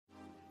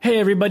Hey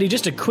everybody,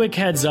 just a quick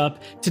heads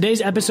up.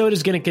 Today's episode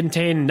is going to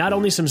contain not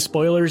only some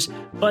spoilers,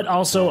 but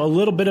also a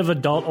little bit of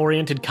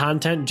adult-oriented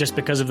content just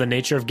because of the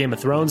nature of Game of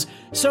Thrones,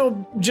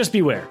 so just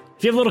beware.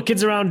 If you have little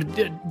kids around,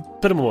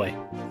 put them away.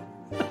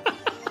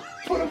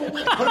 Put them in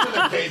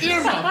their cages.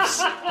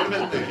 Earmuffs. Put them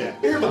in their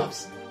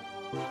earmuffs.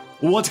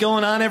 What's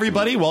going on,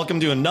 everybody?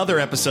 Welcome to another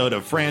episode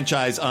of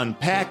Franchise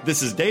Unpacked.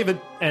 This is David.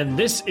 And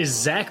this is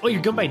Zach. Oh,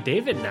 you're going by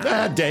David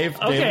now. Dave.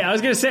 Okay, David. I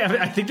was going to say,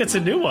 I think that's a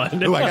new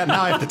one. Ooh,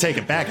 now I have to take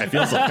it back. I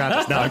feel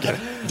self-conscious. No, I'm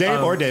kidding.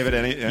 Dave or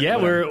David. Yeah,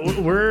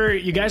 we're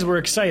you guys were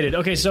excited.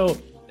 Okay,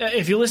 so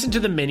if you listen to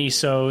the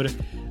mini-sode,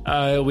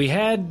 we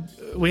had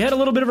a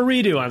little bit of a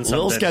redo on something. A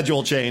little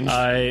schedule change.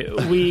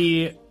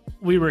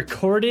 We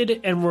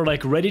recorded and we're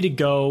like ready to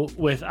go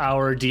with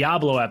our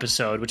Diablo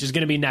episode, which is going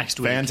to be next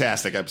week.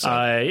 Fantastic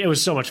episode. It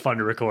was so much fun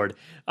to record.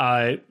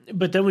 But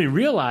then we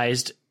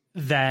realized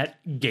that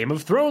Game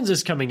of Thrones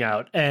is coming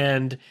out,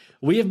 and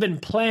we have been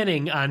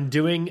planning on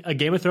doing a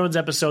Game of Thrones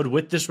episode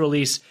with this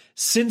release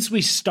since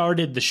we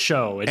started the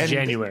show in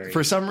January.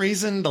 For some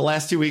reason, the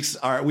last 2 weeks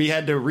we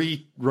had to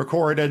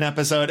re-record an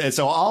episode, and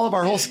so all of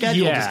our whole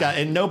schedule just got,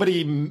 and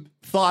nobody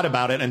thought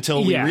about it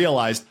until we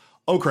realized,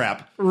 oh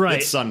crap,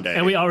 it's Sunday.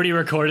 And we already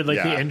recorded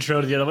the intro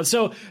to the other one.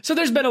 So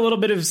there's been a little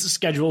bit of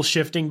schedule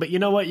shifting, but you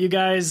know what, you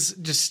guys are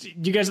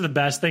the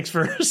best. Thanks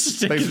for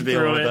sticking Thanks for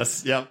dealing through with it.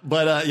 us. Yep.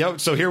 But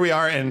so here we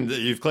are, and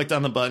you've clicked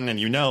on the button, and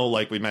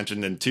like we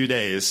mentioned, in 2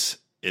 days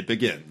it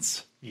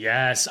begins.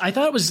 Yes. I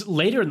thought it was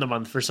later in the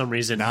month for some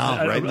reason. No,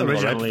 right in the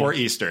middle, right before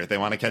Easter. They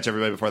want to catch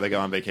everybody before they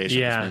go on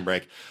vacation for spring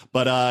break.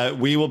 But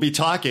we will be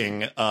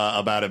talking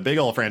about a big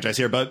old franchise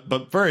here.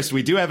 But first,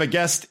 we do have a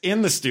guest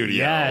in the studio.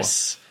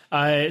 Yes.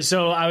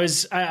 So I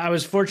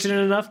was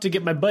fortunate enough to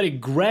get my buddy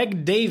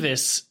Greg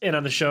Davis in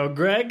on the show.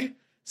 Greg,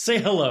 say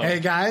hello. Hey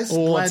guys,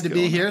 glad to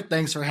be here.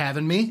 Thanks for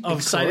having me.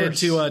 Excited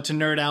to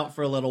nerd out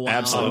for a little while.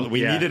 Absolutely,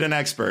 we needed an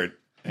expert.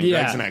 And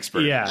Greg's an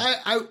expert. Yeah,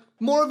 I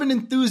more of an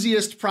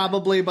enthusiast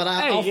probably, but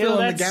I'll fill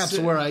in the gaps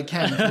where I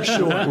can for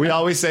sure. We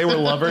always say we're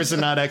lovers and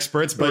not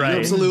experts, but you're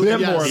absolutely a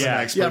bit more of an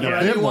expert. For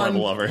anyone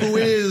who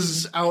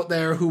is out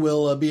there who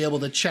will be able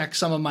to check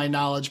some of my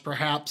knowledge,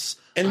 perhaps.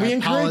 And we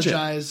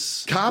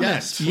apologize.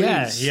 Comment.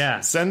 Yes, yeah.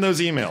 Send those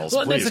emails.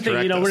 Well, please. that's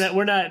the thing.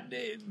 We're not.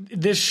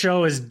 This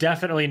show is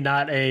definitely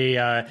not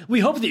a. We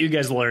hope that you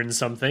guys learn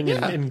something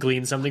and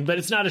glean something, but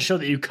it's not a show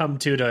that you come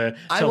to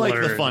I like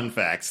learn. the fun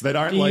facts that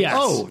aren't like,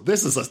 oh,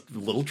 this is a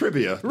little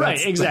trivia.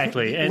 Right,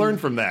 exactly. And, learn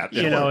from that.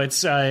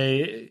 It's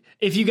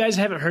if you guys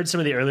haven't heard some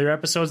of the earlier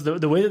episodes,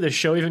 the way that the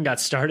show even got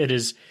started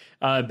is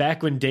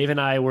back when Dave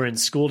and I were in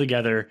school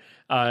together.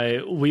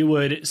 We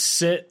would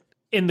sit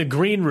in the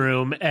green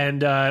room,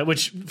 and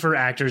which for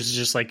actors is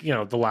just like,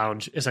 the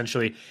lounge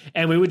essentially.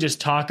 And we would just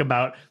talk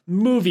about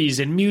movies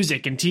and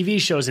music and TV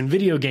shows and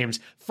video games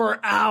for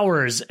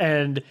hours.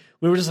 And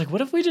we were just like,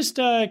 what if we just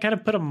kind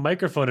of put a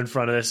microphone in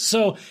front of this?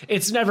 So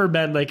it's never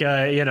been like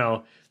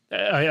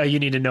you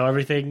need to know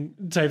everything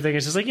type thing.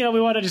 It's just like, we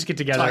want to just get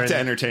together to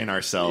entertain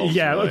ourselves.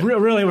 Yeah,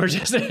 really, we're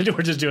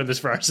just doing this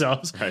for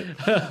ourselves. Right.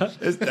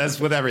 That's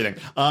with everything.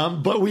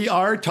 But we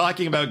are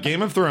talking about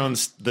Game of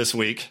Thrones this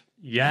week.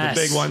 Yes.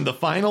 The big one. The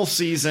final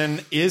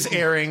season is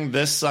airing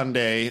this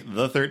Sunday.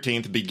 The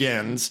 13th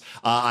begins.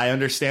 I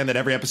understand that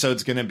every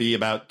episode's going to be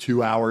about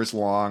 2 hours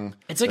long.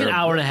 It's like an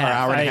hour and a half. An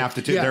hour and a half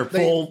to two. They're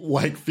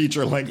full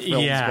feature length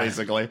films,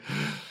 basically.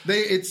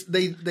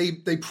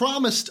 They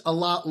promised a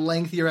lot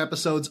lengthier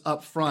episodes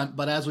up front,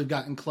 but as we've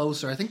gotten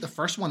closer, I think the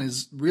first one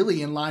is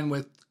really in line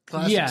with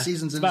classic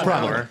seasons in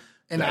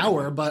an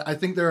hour, but I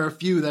think there are a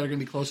few that are going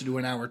to be closer to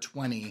an hour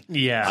 20.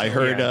 Yeah. I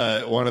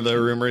heard one of the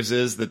rumors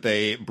is that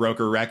they broke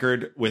a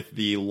record with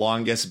the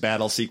longest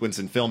battle sequence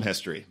in film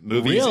history.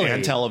 Movies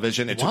and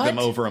television. It took them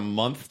over a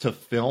month to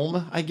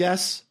film, I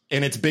guess.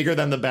 And it's bigger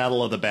than the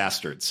Battle of the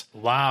Bastards.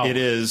 Wow. It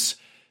is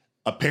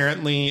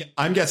apparently,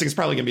 I'm guessing it's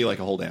probably going to be like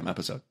a whole damn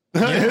episode.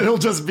 It'll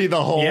just be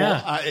the whole.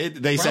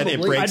 They said it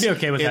breaks. I'd be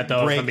okay with that,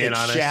 though, if I'm being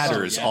honest. It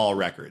shatters all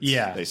records.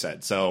 Yeah. They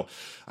said. So,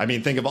 I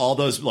mean, think of all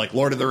those, like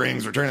Lord of the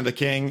Rings, Return of the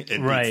King.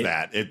 It beats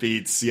that. It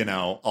beats,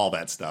 all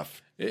that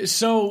stuff.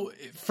 So,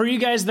 for you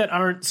guys that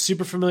aren't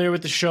super familiar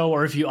with the show,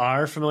 or if you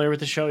are familiar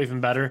with the show,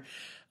 even better,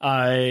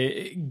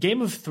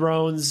 Game of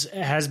Thrones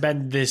has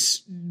been this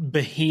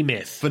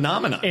behemoth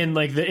phenomenon in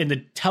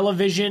the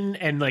television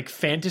and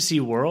fantasy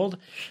world,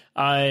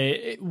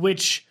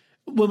 which,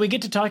 when we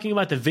get to talking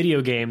about the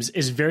video games,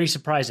 is very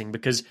surprising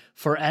because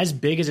for as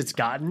big as it's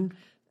gotten,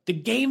 the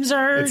games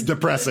are... It's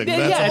depressing.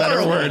 That's a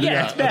better word.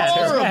 Yeah, it's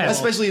bad.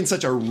 Especially in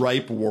such a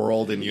ripe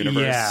world and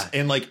universe. Yeah.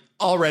 And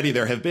already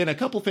there have been a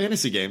couple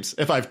fantasy games.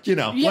 If I've,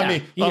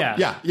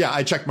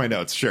 I checked my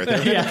notes. Sure. There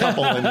have been a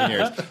couple in the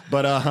years.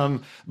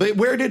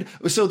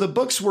 But so the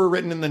books were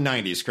written in the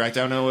 90s, correct?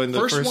 I don't know. In the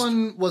first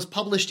one was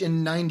published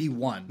in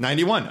 91.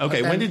 91.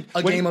 Okay. When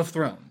Game of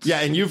Thrones. Yeah.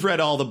 And you've read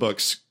all the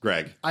books,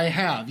 Greg. I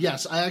have.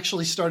 Yes. I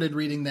actually started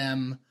reading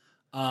them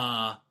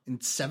in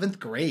 7th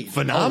grade.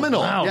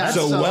 Phenomenal. Oh, wow. Yeah,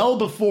 so well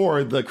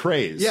before the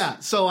craze. Yeah.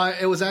 So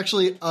it was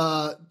actually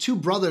 2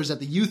 brothers at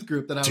the youth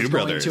group that I was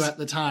going to at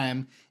the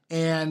time.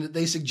 and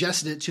they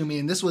suggested it to me,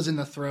 and this was in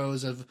the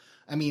throes of,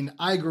 I mean,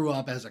 I grew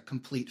up as a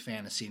complete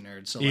fantasy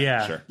nerd. So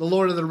the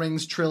Lord of the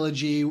Rings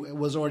trilogy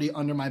was already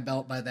under my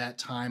belt by that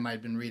time.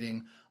 I'd been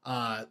reading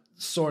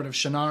Sword of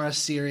Shannara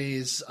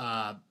series,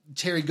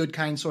 Terry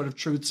Goodkind, Sword of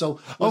Truth. So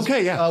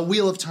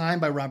Wheel of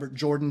Time by Robert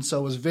Jordan. So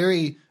it was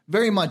very,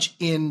 very much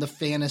in the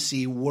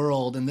fantasy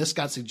world. And this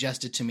got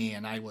suggested to me,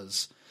 and I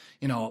was...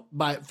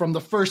 from the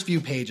first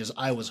few pages,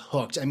 I was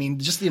hooked. I mean,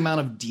 just the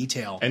amount of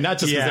detail. And not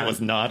just because it was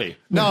naughty.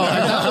 No,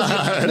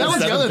 that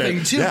was the other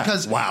thing, too.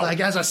 Because,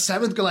 as a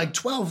 7th,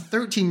 12,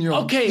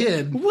 13-year-old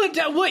kid.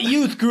 What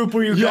youth group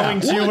were you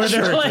going to? Where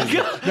they're like...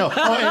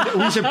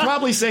 and we should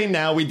probably say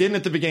now, we didn't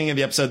at the beginning of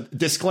the episode,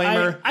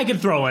 disclaimer. I can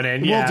throw it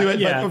in. We'll do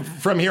it. But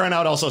from here on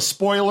out, also,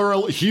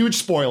 huge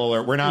spoiler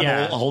alert. We're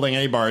not holding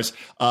any bars.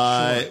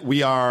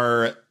 We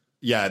are,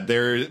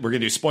 we're going to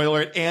do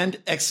spoiler alert, and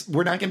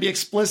we're not going to be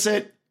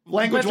explicit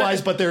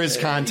language-wise, but there is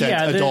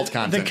content, adult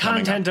content. The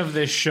content of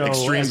this show.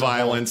 Extreme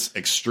violence,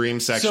 extreme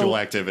sexual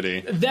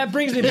activity. That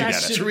brings me back to...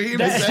 Extreme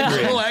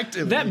sexual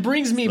activity. That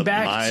brings me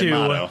back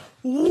to...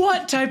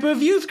 What type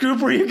of youth group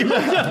were you going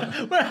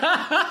to?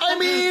 I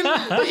mean,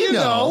 you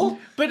know.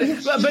 But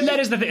that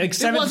is the thing. Like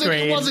 7th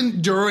grade. It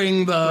wasn't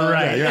during the...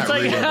 Right. It's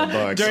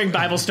like during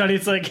Bible study,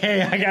 it's like,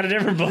 hey, I got a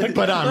different book.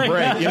 But on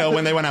break,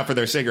 when they went out for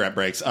their cigarette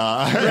breaks.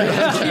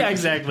 Yeah,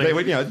 exactly. They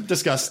would,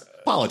 discuss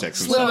politics.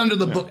 Slid under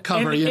the book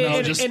cover,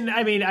 and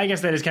I mean, I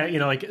guess that is kind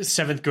of, like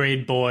 7th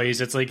grade boys.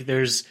 It's like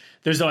there's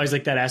always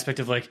like that aspect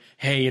of like,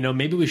 hey,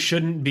 maybe we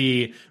shouldn't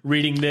be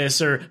reading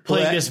this or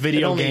playing this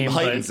video game. It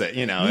heightens it,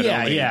 it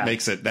only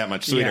makes it that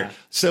much sweeter. Yeah.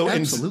 So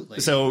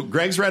absolutely. So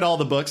Greg's read all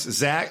the books.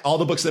 Zach, all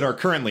the books that are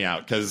currently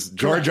out, because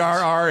George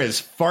R.R.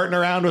 is farting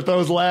around with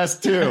those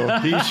last 2.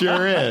 He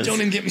sure is. Don't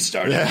even get me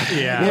started.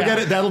 Yeah. We'll get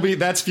it.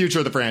 That's future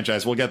of the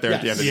franchise. We'll get there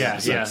at the end of the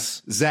episode.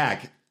 Yes.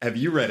 Zach, have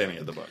you read any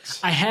of the books?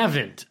 I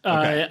haven't.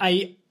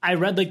 Okay. I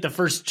read like the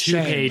first 2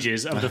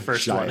 pages of the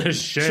first one.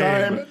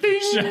 Shame.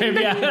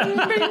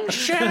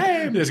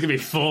 Shame. This is going to be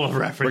full of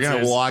references. We're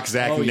going to walk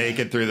Zach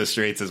naked through the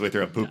streets as we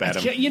throw poop at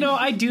him.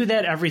 I do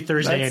that every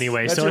Thursday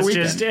anyway. That's so it's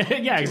weekend. just,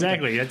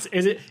 exactly.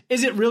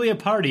 Is it really a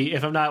party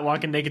if I'm not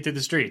walking naked through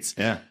the streets?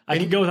 Yeah. I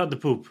can go without the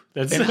poop.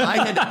 And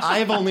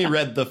I've only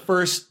read the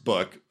first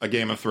book, A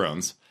Game of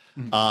Thrones.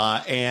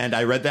 And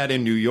I read that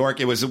in New York.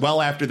 It was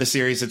well after the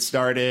series had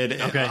started.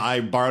 Okay.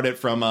 I borrowed it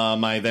from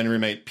my then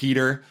roommate,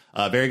 Peter,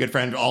 a very good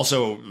friend,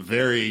 also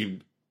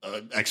very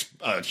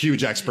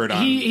huge expert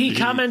on. He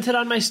commented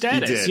on my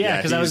status. He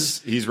did, because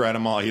he's read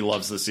them all. He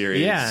loves the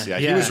series. Yeah.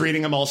 He was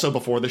reading them also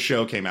before the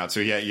show came out.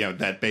 So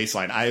that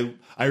baseline.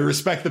 I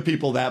respect the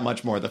people that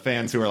much more. The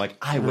fans who are like,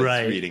 I was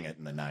reading it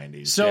in the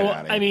 90s. So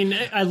I mean,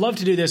 I love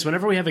to do this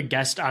whenever we have a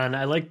guest on.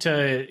 I like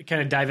to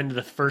kind of dive into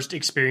the first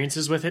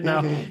experiences with it.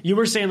 Now, you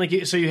were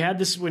saying so you had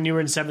this when you were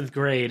in 7th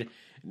grade.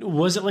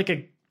 Was it like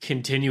a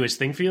continuous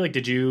thing for you? Like,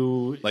 did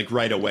you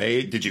right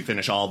away? Did you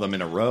finish all of them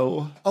in a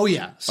row? Oh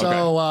yeah.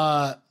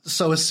 So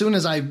so as soon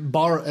as I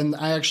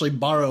actually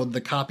borrowed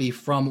the copy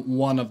from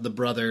one of the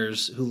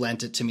brothers who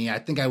lent it to me. I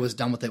think I was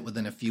done with it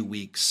within a few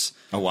weeks.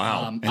 Oh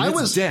wow! I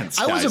was dense.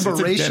 I was a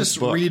voracious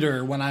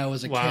reader when I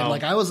was a kid.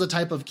 Like I was the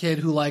type of kid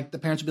who the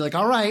parents would be like,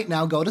 "All right,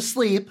 now go to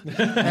sleep." And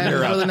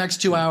for the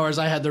next 2 hours,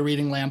 I had the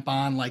reading lamp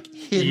on,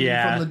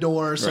 hidden from the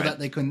door so that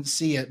they couldn't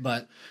see it.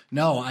 But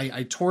no,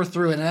 I tore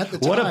through it. And at the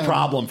time, what a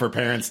problem for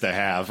parents to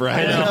have,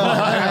 right?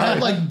 I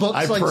had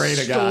books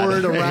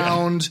stored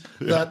around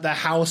the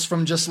house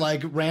from just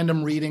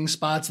random reading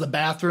spots. The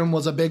bathroom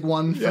was a big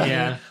one for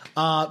me.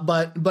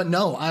 But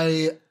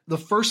no, the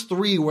first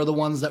 3 were the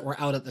ones that were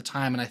out at the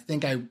time, and I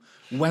think I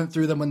went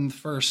through them in the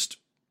first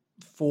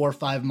 4 or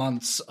 5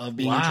 months of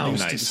being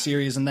introduced to the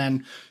series, and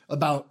then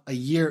about a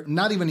year,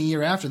 not even a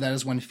year after that,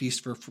 is when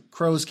Feast for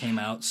Crows came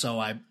out. So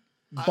I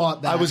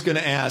bought that. I was going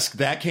to ask,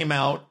 that came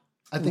out.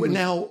 I think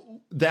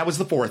that was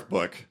the 4th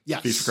book.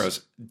 Yes. Feast for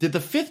Crows. Did the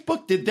 5th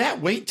book? Did that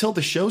wait till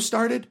the show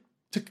started?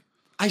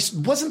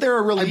 Wasn't there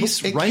a release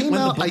I think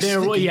so.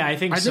 I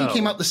think it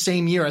came out the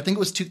same year. I think it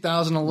was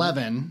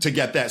 2011 to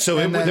get that. So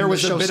there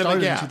was a bit of a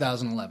gap. In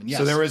 2011. Yes.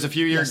 So there was a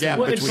few year gap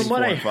between. From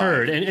what I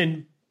heard,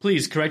 and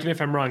please correct me if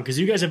I'm wrong, because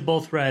you guys have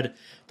both read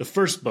the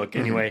first book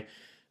anyway.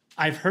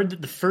 I've heard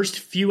that the first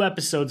few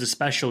episodes,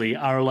 especially,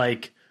 are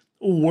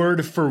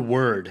word for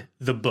word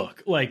the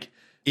book.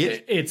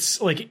 It's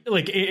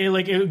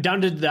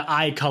down to the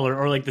eye color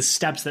or the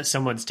steps that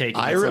someone's taking.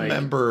 I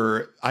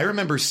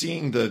remember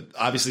seeing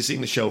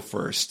the show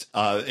first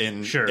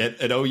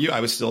at OU.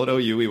 I was still at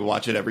OU. We would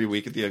watch it every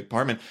week at the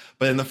apartment.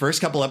 But in the first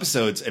couple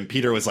episodes, and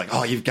Peter was like,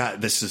 "Oh,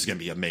 this is going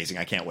to be amazing.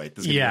 I can't wait.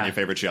 This is going to be your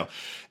favorite show."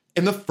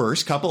 In the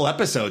first couple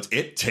episodes,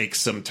 it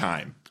takes some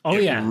time.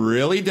 It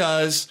really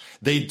does.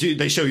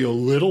 They show you a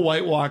little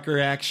White Walker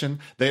action.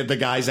 The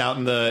guy's out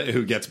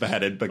who gets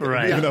beheaded, but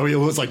even though he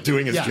was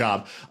doing his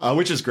job,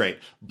 which is great.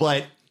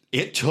 But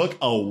it took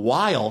a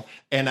while.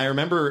 And I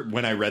remember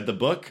when I read the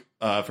book,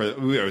 it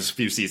was a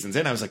few seasons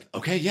in, I was like,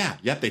 okay,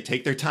 they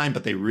take their time,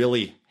 but they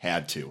really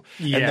had to.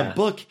 And the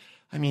book,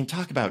 I mean,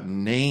 talk about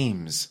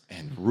names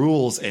and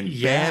rules and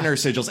banner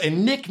sigils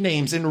and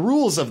nicknames and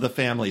rules of the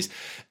families.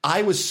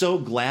 I was so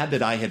glad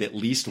that I had at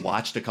least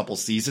watched a couple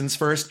seasons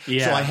first.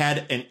 So I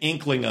had an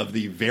inkling of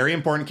the very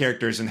important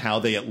characters and how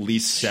they at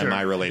least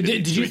semi-related to each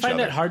other. Did you find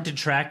that hard to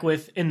track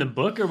with in the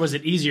book, or was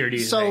it easier, do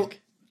you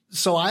think?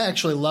 So I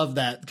actually love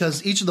that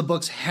because each of the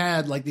books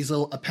had like these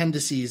little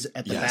appendices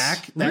at the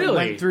back that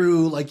went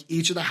through like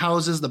each of the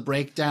houses, the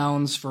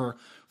breakdowns for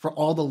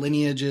all the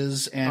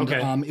lineages. And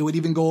it would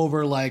even go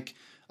over like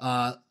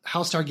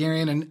House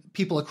Targaryen and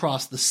people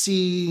across the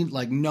sea,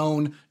 like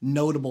known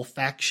notable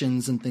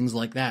factions and things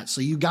like that. So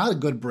you got a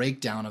good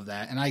breakdown of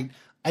that. And I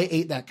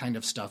ate that kind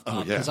of stuff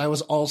up because I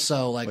was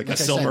also like a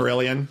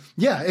Silmarillion.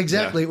 Yeah,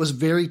 exactly. Yeah. It was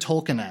very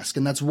Tolkien-esque.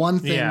 And that's one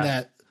thing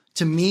that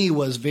to me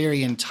was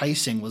very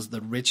enticing, was the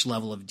rich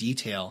level of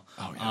detail.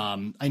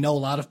 I know a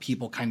lot of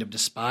people kind of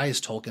despise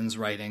Tolkien's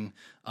writing.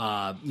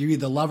 You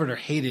either love it or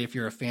hate it if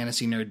you're a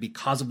fantasy nerd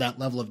because of that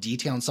level of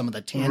detail and some of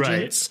the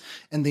tangents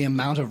and the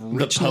amount of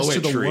richness to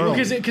the world.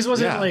 Because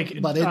wasn't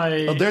like... But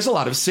there's a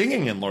lot of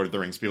singing in Lord of the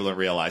Rings people don't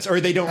realize. Or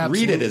they don't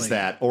read it as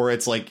that. Or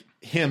it's like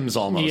hymns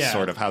almost,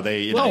 sort of how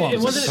they... it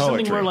wasn't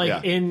something where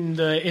like in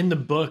the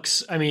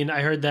books, I mean,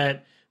 I heard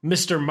that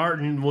Mr.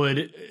 Martin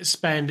would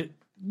spend...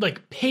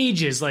 like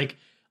pages, like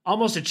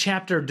almost a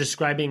chapter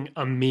describing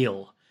a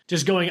meal,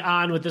 just going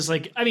on with this,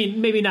 like, I mean,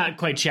 maybe not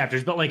quite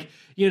chapters, but like,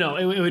 you know,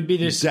 it would be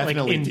this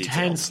definitely like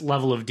intense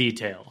level of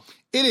detail.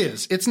 It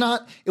is. It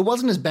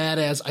wasn't as bad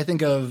as I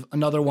think of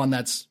another one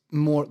that's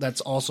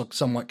also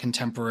somewhat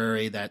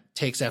contemporary that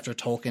takes after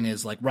Tolkien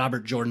is like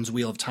Robert Jordan's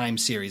Wheel of Time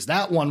series.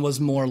 That one was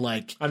more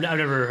like, I've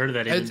never heard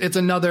of that. It's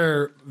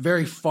another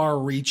very far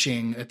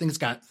reaching, I think it's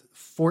got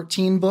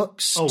 14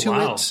 books to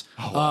it.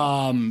 Oh,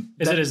 wow.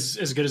 Is it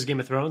as good as Game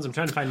of Thrones? I'm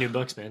trying to find new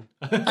books, man.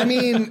 I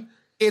mean,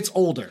 it's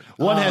older.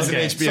 One has an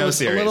HBO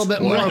series. A little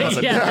bit more. Although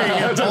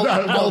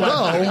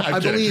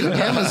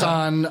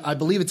I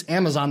believe it's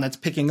Amazon that's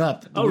picking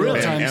up.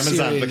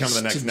 Amazon becoming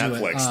the next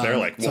Netflix. They're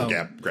like, we'll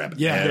grab it.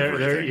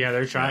 Yeah,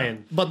 they're trying.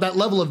 Yeah. But that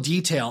level of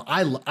detail,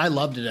 I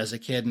loved it as a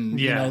kid, and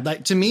you know,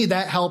 that to me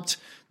that helped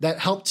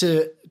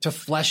to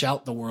flesh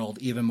out the world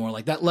even more.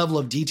 Like that level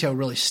of detail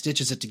really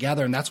stitches it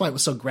together. And that's why it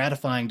was so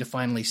gratifying to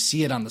finally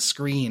see it on the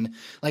screen.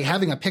 Like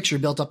having a picture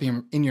built up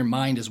in your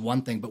mind is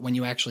one thing, but when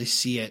you actually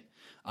see it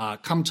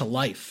come to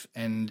life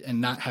and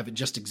not have it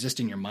just exist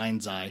in your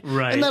mind's eye.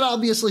 Right. And that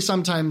obviously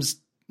sometimes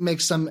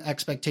makes some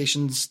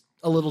expectations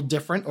a little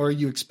different, or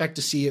you expect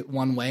to see it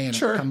one way and it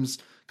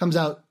comes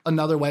out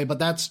another way. But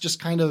that's just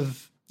kind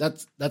of,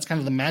 that's kind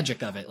of the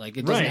magic of it. Like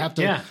it doesn't have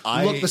to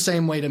look the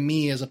same way to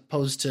me as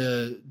opposed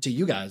to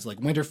you guys. Like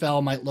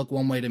Winterfell might look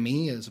one way to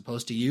me as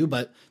opposed to you,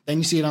 but then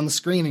you see it on the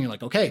screen and you're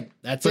like, okay,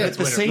 that's it. At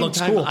the same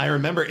time, cool. I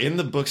remember in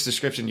the book's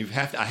description,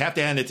 I have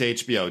to hand it to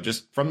HBO.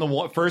 Just from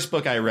the first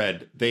book I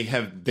read, they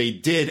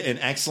did an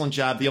excellent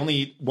job. The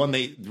only one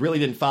they really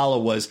didn't follow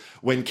was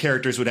when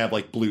characters would have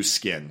like blue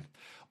skin,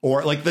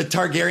 or like the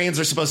Targaryens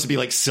are supposed to be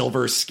like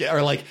silver skin,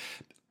 or like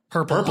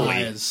purple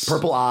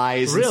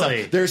eyes.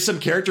 Really? There's some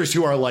characters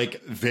who are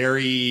like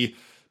very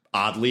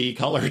oddly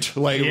colored.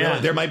 Like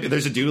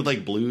there's a dude with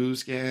like blue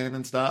skin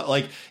and stuff.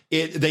 Like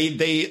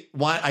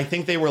I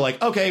think they were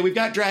like, okay, we've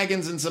got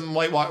dragons and some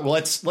white water. Well,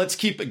 let's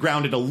keep it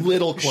grounded a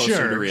little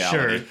closer to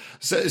reality.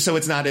 So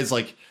it's not as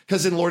like,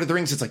 because in Lord of the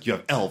Rings, it's like you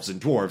have elves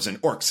and dwarves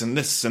and orcs and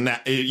this and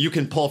that. You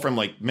can pull from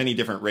like many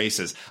different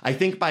races. I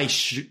think by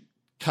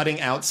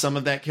cutting out some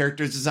of that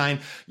character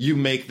design, you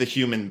make the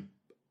human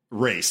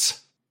race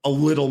a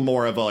little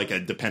more of a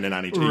dependent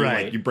on each other.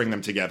 Right. Like you bring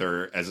them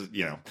together as,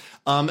 you know,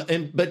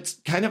 but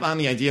kind of on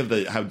the idea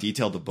of how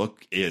detailed the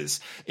book is,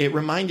 it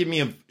reminded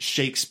me of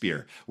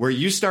Shakespeare, where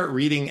you start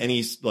reading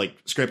any like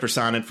script or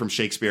sonnet from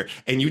Shakespeare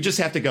and you just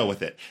have to go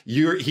with it.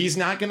 He's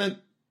not going to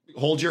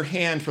hold your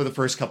hand for the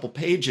first couple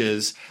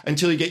pages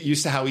until you get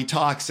used to how he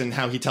talks and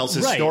how he tells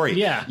his story.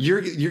 Yeah.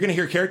 You're going to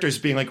hear characters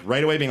being like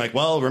right away being like,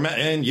 well,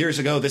 and years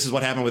ago, this is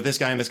what happened with this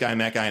guy and this guy and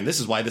that guy. And this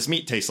is why this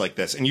meat tastes like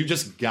this. And you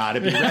just got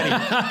to be ready.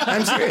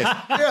 I'm serious.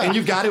 Yeah. And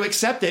you've got to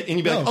accept it. And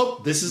you'd be like,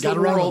 oh, this is the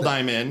world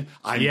I'm in.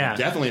 I'm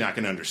definitely not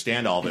going to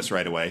understand all this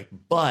right away,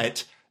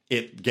 but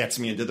it gets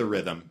me into the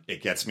rhythm.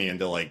 It gets me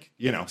into like,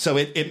 you know, so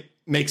it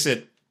makes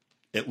it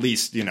at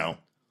least, you know,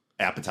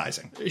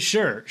 appetizing.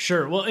 Sure.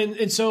 Well,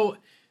 and so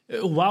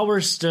while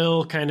we're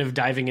still kind of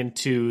diving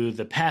into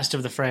the past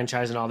of the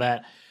franchise and all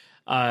that,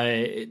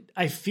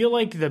 I feel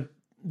like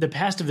the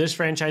past of this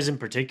franchise in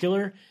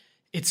particular,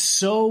 it's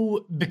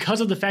so, because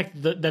of the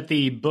fact that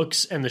the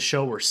books and the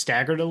show were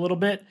staggered a little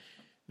bit,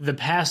 the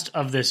past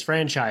of this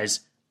franchise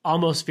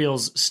almost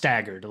feels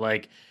staggered.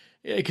 Like,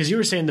 because you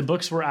were saying the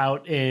books were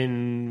out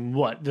in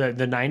what, the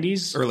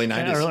 90s? Early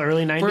 90s.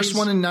 Early 90s? First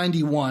one in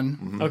 91.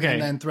 Mm-hmm. Okay.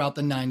 And then throughout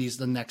the 90s,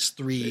 the next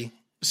three.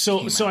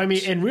 So I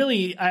mean, and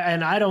really,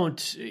 I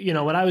don't, you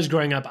know, when I was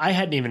growing up, I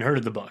hadn't even heard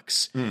of the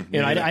books. You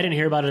know, I didn't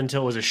hear about it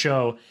until it was a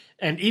show.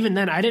 And even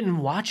then, I didn't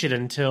watch it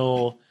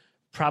until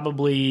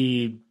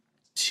probably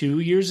 2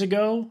 years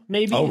ago,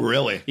 maybe. Oh,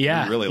 really?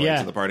 Yeah. You're really late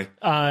to the party.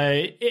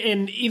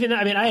 And even,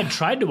 I mean, I had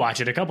tried to watch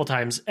it a couple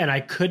times, and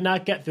I could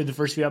not get through the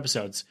first few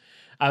episodes.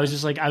 I was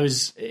just like,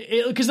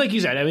 because like you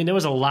said, I mean, there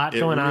was a lot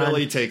going on. It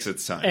really takes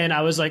its time. And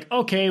I was like,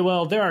 okay,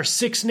 well, there are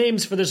 6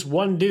 names for this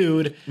one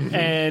dude.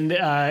 And,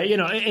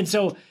 and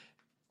so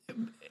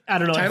I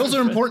don't know. Titles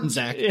are important,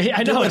 Zach.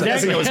 I know,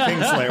 exactly. It was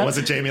Kingslayer. Was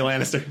it Jamie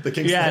Lannister? The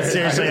Kingslayer. Yeah,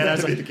 seriously.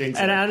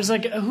 And I was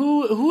like,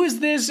 who is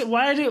this?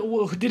 Why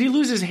did he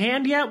lose his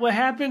hand yet? What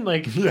happened?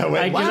 Like,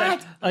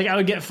 what? I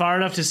would get far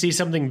enough to see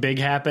something big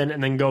happen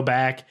and then go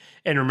back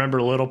and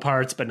remember little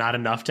parts, but not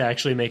enough to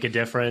actually make a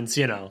difference,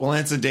 Well,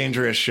 it's a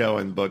dangerous show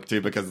in book, too,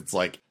 because it's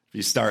like, if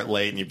you start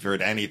late and you've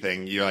heard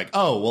anything, you're like,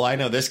 oh, well, I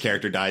know this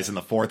character dies in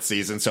the 4th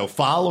season. So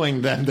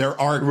following them, their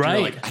arc, right.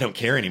 You're like, I don't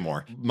care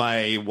anymore.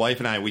 My wife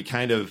and I, we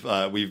kind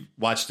of, we've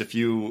watched a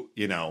few,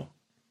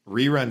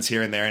 reruns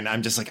here and there. And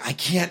I'm just like,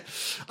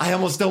 I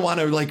almost don't want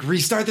to like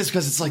restart this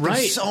because it's like,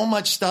 there's so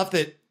much stuff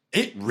that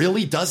it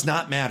really does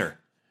not matter.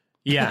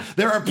 Yeah.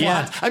 There are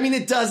plots. Yeah. I mean,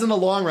 it does in the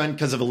long run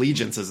because of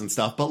allegiances and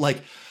stuff, but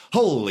like,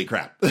 holy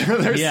crap.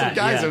 There's some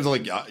guys that was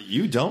like,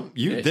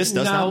 this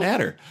does not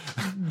matter.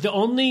 The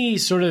only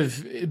sort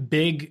of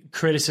big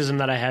criticism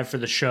that I have for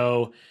the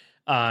show,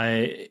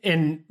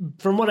 and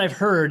from what I've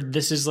heard,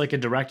 this is like a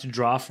direct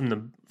draw from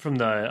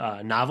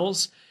the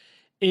novels,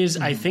 is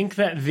I think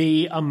that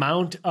the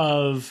amount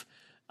of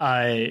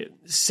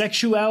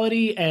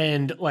sexuality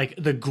and like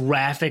the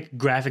graphic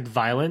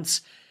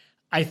violence,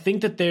 I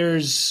think that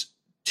there's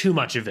too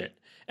much of it.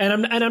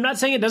 And I'm not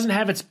saying it doesn't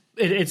have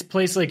its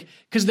place, like,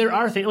 because there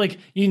are things like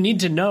you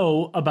need to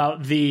know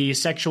about the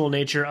sexual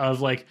nature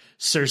of like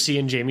Cersei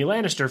and Jaime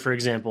Lannister, for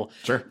example.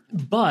 Sure.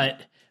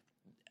 But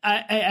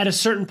at a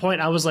certain point,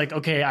 I was like,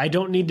 okay, I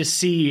don't need to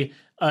see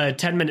a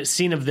 10-minute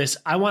scene of this.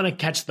 I want to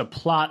catch the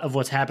plot of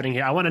what's happening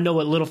here. I want to know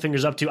what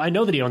Littlefinger's up to. I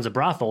know that he owns a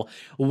brothel.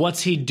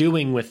 What's he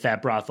doing with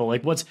that brothel?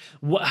 Like,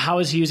 how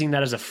is he using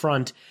that as a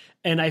front?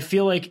 And I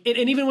feel like,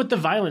 and even with the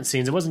violent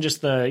scenes, it wasn't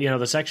just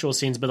the sexual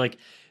scenes, but like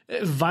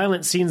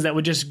violent scenes that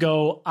would just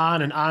go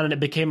on, and it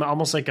became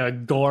almost like a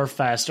gore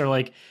fest, or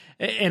like,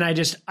 and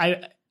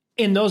I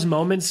in those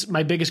moments,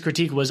 my biggest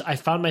critique was I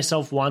found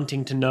myself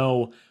wanting to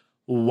know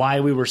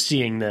why we were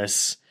seeing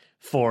this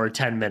for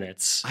 10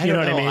 minutes. I don't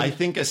know what I mean? I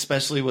think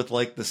especially with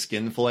like the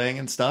skin flaying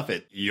and stuff,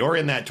 you're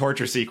in that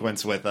torture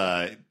sequence with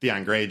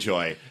Theon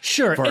Greyjoy.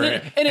 Sure.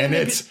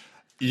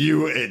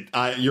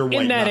 You're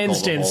white in that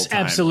instance,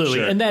 absolutely.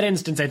 Sure. In that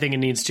instance, I think it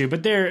needs to.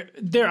 But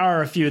there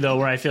are a few though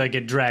where I feel like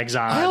it drags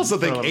on. I also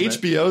think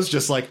HBO's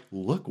just like,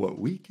 look what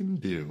we can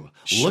do.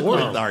 Sure. Look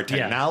at our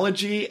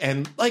technology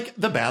and like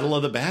the Battle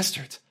of the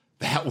Bastards.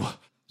 That was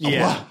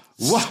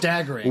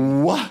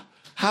staggering. What?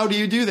 How do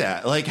you do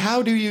that? Like,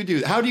 how do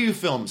you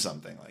film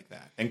something like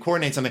that and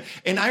coordinate something?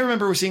 And I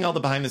remember we're seeing all the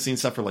behind the scenes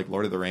stuff for like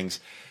Lord of the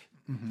Rings.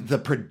 The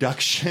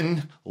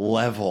production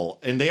level,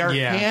 and they are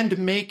hand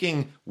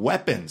making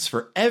weapons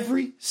for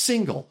every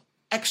single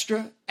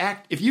extra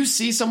act. If you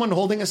see someone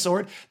holding a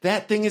sword,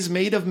 that thing is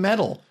made of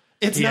metal.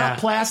 It's not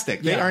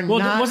plastic. They are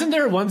not. Wasn't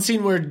there one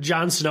scene where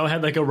Jon Snow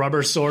had like a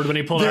rubber sword when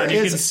he pulled it out?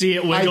 You can see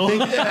it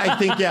wiggle. I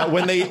think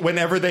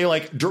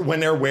when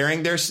they're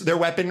wearing their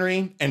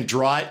weaponry and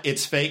draw it,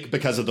 it's fake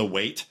because of the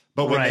weight.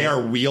 But when they are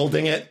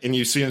wielding it and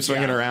you see them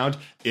swinging around,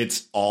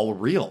 it's all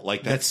real.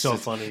 Like that's so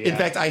funny. Yeah. In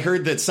fact, I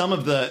heard that some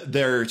of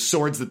their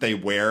swords that they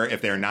wear, if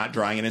they're not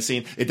drawing in a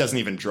scene, it doesn't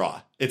even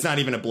draw. It's not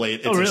even a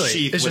blade. It's a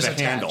sheath with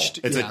a handle.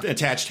 It's an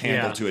attached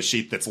handle to a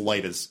sheath that's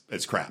light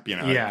as crap.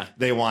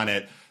 They want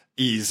it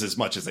ease as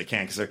much as they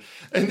can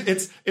and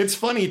it's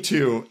funny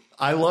too.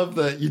 I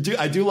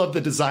do love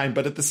the design,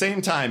 but at the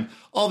same time,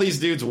 all these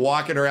dudes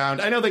walking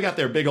around. I know they got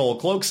their big old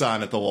cloaks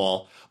on at the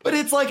wall, but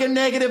it's like a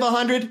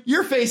 -100.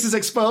 Your face is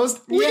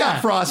exposed. We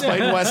got frostbite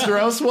in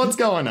Westeros. What's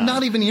going on?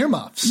 Not even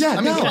earmuffs. Yeah,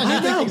 I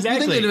know.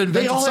 Exactly.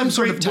 They all have some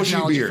sort of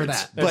technology for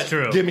that. That's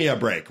true. Give me a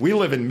break. We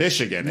live in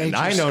Michigan, and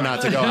I know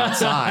not to go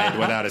outside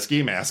without a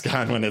ski mask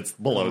on when it's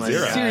below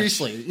zero.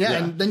 Seriously. Yeah,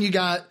 and then you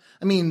got,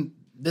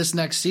 this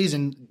next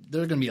season,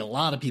 there are going to be a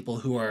lot of people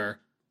who are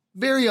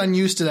very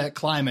unused to that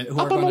climate who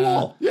are going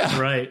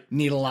to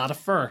need a lot of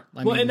fur.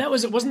 And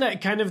wasn't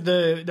that kind of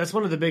that's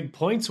one of the big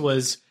points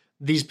was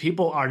these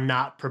people are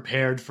not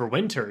prepared for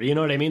winter. You know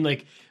what I mean?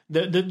 Like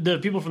the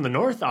people from the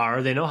north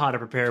they know how to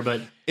prepare,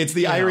 but it's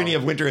the irony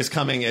of winter is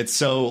coming. It's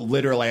so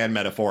literal and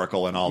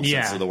metaphorical in all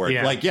sense of the word.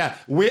 Yeah. Like,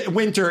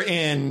 winter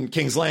in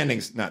King's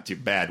Landing's not too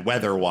bad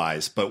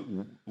weather-wise, but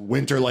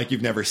winter like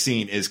you've never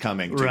seen is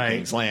coming to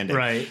King's Landing.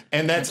 Right.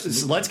 And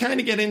let's kind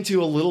of get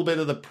into a little bit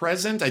of the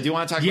present. I do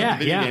want to talk about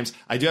the video games.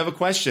 I do have a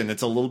question.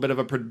 It's a little bit of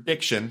a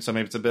prediction, so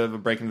maybe it's a bit of a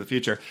break into the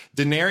future.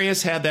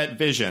 Daenerys had that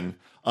vision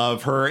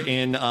of her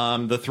in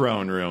the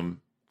throne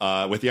room.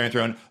 With the Iron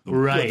Throne,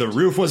 the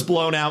roof was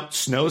blown out.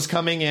 Snow's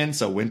coming in,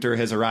 so winter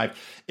has arrived.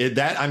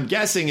 I'm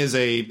guessing is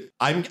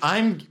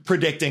I'm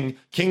predicting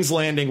King's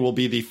Landing will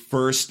be the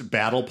first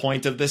battle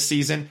point of this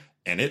season,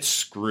 and it's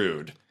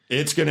screwed.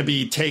 It's going to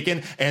be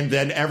taken, and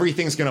then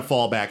everything's going to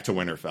fall back to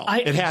Winterfell.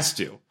 It has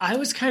to. I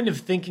was kind of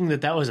thinking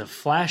that was a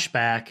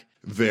flashback.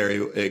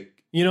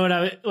 You know what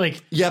I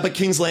like? Yeah, but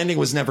King's Landing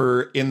was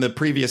never in the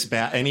previous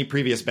any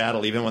previous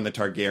battle, even when the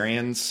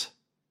Targaryens.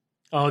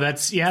 Oh,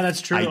 that's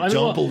true. I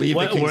don't believe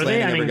that King's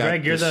Landing ever got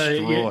Greg,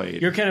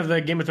 destroyed. You're kind of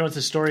the Game of Thrones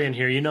historian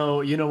here. You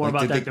know more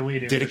about that than we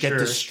do. Did it get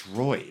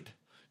destroyed?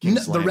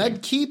 The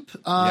Red Keep?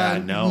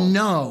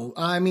 No.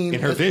 I mean,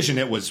 in her vision,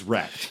 it was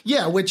wrecked.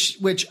 Yeah,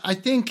 which I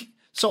think.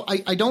 So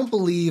I don't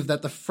believe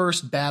that the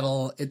first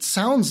battle. It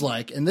sounds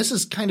like, and this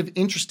is kind of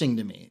interesting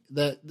to me,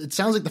 that it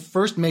sounds like the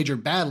first major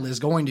battle is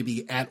going to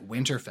be at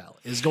Winterfell.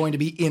 Is going to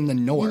be in the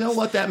north. You know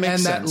what? That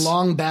makes sense. And that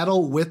long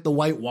battle with the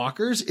White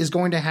Walkers is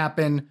going to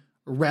happen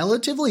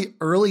relatively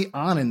early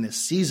on in this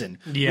season.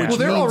 Yeah. Well,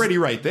 they're already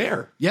right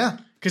there. Yeah.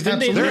 Because they're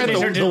at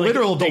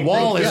the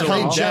wall has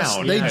come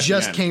down. They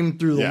just came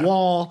through the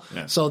wall.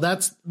 Yeah. So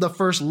that's the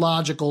first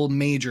logical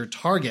major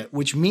target,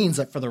 which means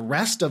that for the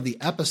rest of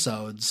the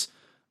episodes,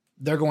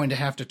 they're going to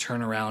have to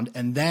turn around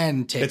and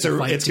then take the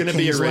fight. It's going to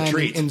be a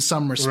retreat in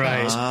some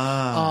respects.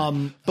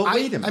 Right. But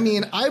wait a minute. I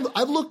mean,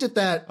 I've looked at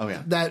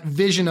that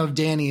vision of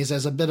Dany's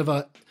as a bit of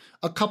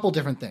a couple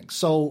different things.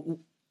 So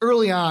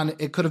early on,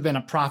 it could have been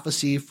a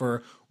prophecy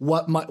for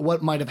what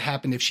might have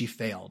happened if she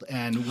failed,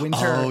 and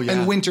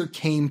Winter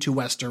came to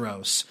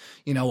Westeros.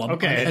 You know,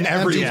 an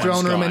empty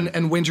throne room,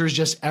 and Winter's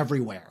just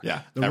everywhere.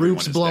 Yeah, the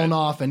roof's blown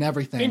off and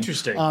everything.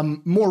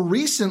 Interesting. More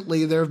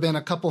recently, there have been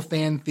a couple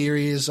fan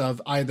theories of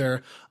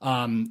either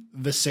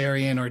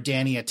Viserion or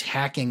Dany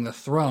attacking the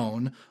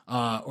throne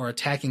or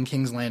attacking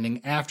King's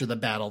Landing after the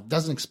battle.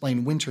 Doesn't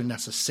explain Winter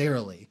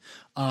necessarily.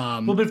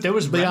 But if there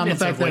was beyond the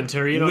fact that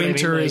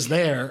Winter is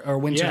there, or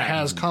Winter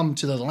has come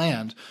to the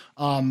land.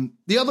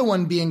 The other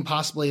one being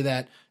possibly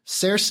that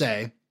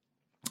Cersei,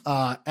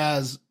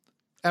 as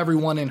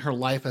everyone in her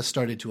life has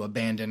started to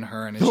abandon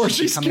her, and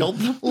she's killed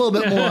a little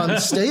bit more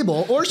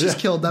unstable, or she's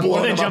killed them,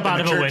 or they jump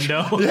out of a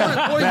window.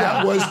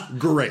 That was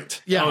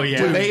great. Yeah,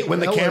 when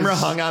the camera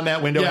hung on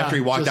that window after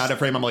he walked out of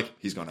frame, I'm like,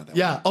 he's going out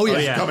that window.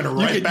 He's coming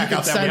right back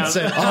out that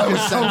window. Oh, it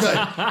was so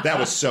good. That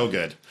was so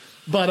good.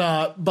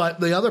 But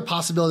the other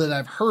possibility that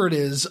I've heard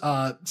is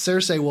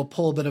Cersei will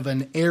pull a bit of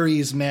an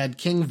Aerys Mad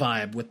King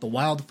vibe with the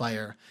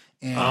wildfire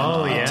and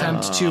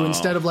attempt to,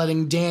 instead of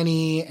letting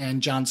Dany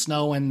and Jon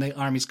Snow and the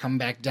armies come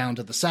back down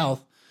to the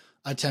south,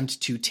 attempt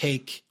to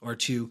take or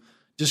to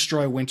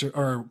destroy Winter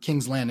or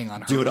King's Landing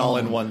on her. Do it all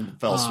in one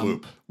fell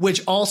swoop.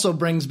 Which also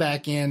brings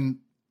back in,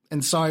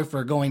 and sorry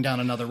for going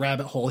down another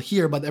rabbit hole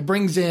here, but it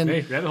brings in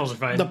rabbit holes are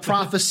fine. The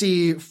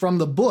prophecy from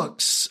the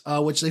books,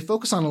 which they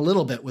focus on a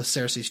little bit with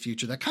Cersei's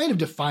future, that kind of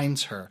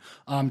defines her,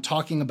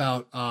 talking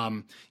about,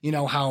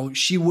 how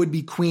she would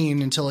be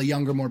queen until a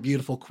younger, more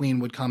beautiful queen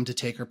would come to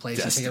take her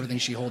place and take everything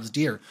she holds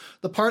dear.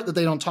 The part that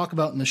they don't talk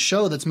about in the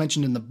show that's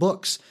mentioned in the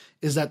books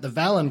is that the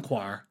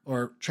Valanquar,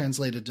 or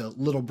translated to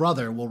little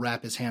brother, will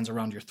wrap his hands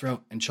around your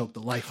throat and choke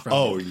the life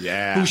from you.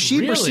 Who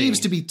she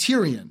perceives to be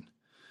Tyrion.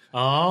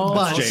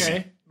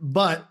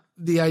 But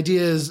the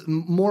idea is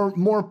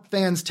more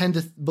fans tend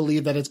to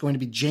believe that it's going to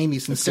be Jaime,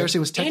 since Cersei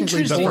was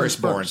technically the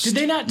firstborn. Did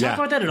they not talk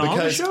about that at all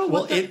in the show?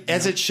 Well,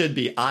 as it should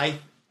be.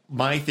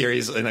 My theory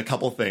is in a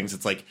couple things.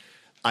 It's like,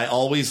 I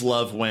always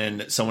love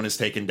when someone is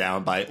taken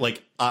down by,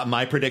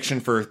 my prediction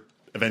for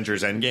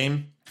Avengers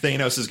Endgame,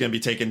 Thanos is going to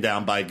be taken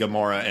down by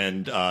Gamora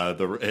and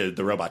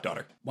the robot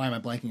daughter. Why am I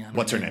blanking on her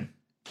What's her name?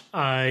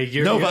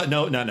 Nova.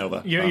 No, not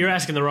Nova. You're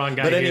asking the wrong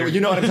guy. But anyway,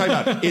 you know what I'm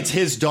talking about. It's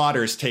his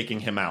daughters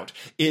taking him out.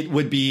 It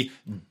would be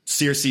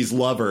Cersei's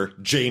lover,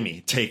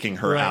 Jaime, taking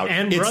her out.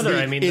 And brother.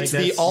 It's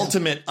the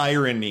ultimate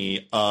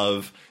irony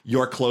of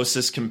your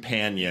closest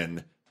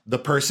companion, the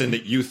person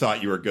that you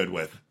thought you were good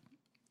with,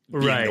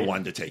 being the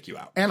one to take you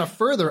out. And a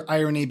further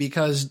irony,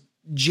 because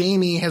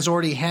Jaime has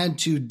already had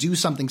to do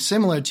something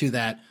similar to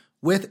that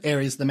with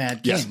Aerys the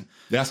Mad King.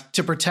 Yes.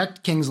 To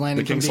protect King's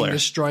Landing from being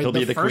destroyed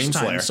the first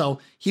time. So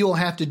he will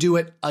have to do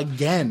it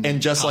again.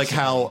 And just like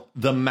how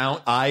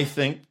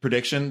the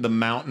prediction, the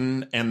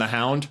Mountain and the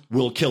Hound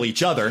will kill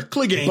each other.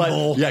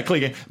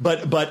 Clegane.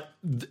 But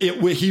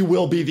he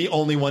will be the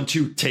only one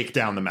to take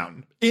down the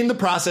Mountain. In the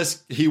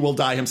process, he will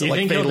die himself. You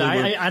think he'll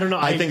die? I don't know.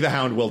 I think the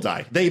Hound will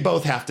die. They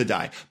both have to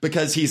die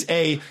because he's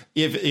even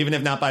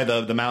if not by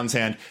the Mountain's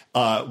hand,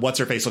 what's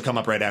her face will come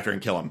up right after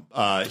and kill him.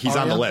 He's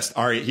on the list.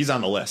 He's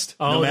on the list.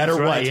 No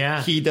matter what,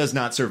 he does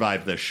not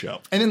survive this show.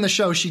 And in the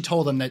show, she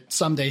told him that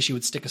someday she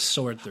would stick a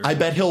sword through him. I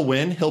bet he'll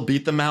win. He'll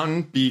beat the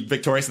Mountain, be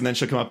victorious, and then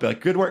she'll come up and be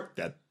like, "Good work,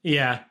 dead."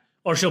 Yeah.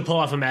 Or she'll pull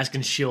off a mask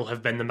and she'll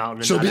have been the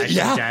Mountain and not actually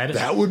dead.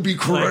 That would be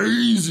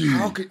crazy.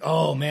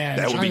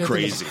 That would be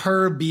crazy.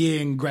 Her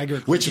being Gregor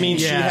Clegane. Which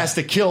means she has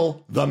to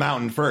kill the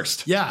Mountain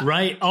first. Yeah.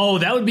 Right. Oh,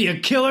 that would be a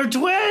killer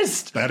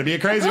twist. That'd be a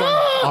crazy one.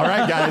 All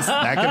right, guys.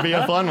 That could be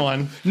a fun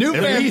one. New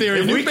fan theory.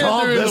 If we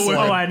call this one.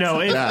 Oh, I know.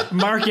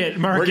 Mark it.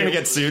 We're going to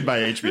get sued by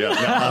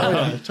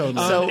HBO. Totally.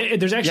 So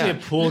there's actually a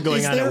pool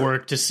going on at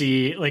work to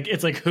see,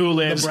 it's like who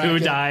lives, who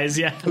dies.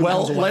 Yeah.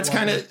 Well, let's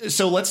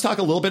talk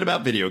a little bit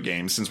about video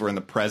games since we're in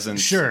the present.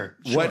 Sure.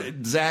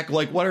 Zach,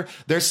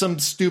 there's some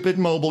stupid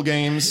mobile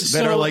games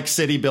that are like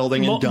city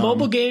building and dumb.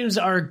 Mobile games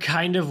are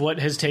kind of what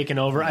has taken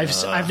over.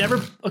 I've never,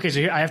 so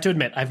here I have to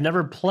admit, I've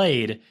never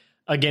played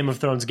a Game of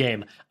Thrones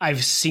game.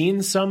 I've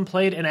seen some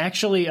played, and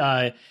actually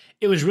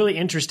it was really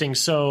interesting.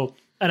 So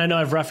and I know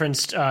I've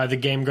referenced the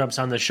Game Grumps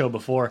on the show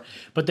before,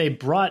 but they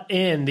brought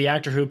in the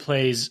actor who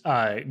plays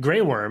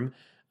Grey Worm,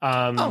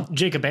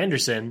 Jacob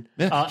Anderson.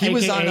 Yeah. He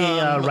was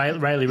on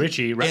Riley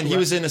Ritchie. And he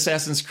was in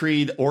Assassin's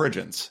Creed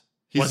Origins.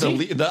 He's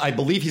I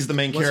believe he's the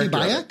main character.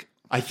 Was he Bayek?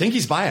 I think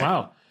he's Bayek.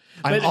 Wow.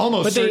 I'm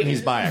almost certain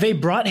he's Bayek. They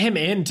brought him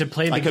in to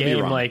play the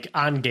game like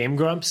on Game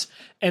Grumps,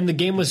 and the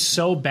game was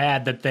so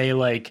bad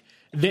that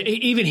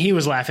even he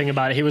was laughing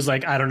about it. He was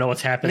like, I don't know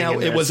what's happening.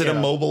 Now, was it a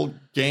mobile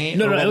game?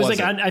 No, it was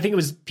like I think it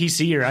was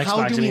PC or Xbox.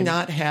 How do we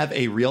not have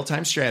a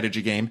real-time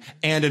strategy game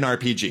and an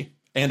RPG?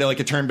 And like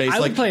a turn-based,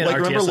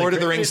 remember Lord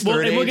of the Rings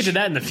Third Age? We'll get to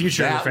that in the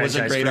future. That was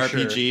a great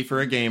RPG for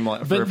a game, for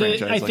a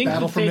franchise like that.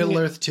 Battle for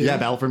Middle-earth 2. Yeah,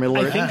 Battle for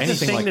Middle-earth. I think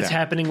the thing that's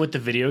happening with the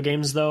video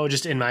games, though,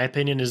 just in my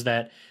opinion, is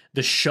that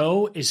the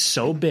show is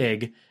so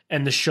big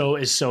and the show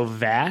is so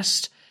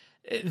vast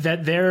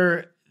that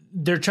they're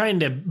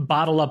trying to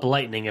bottle up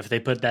lightning if they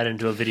put that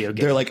into a video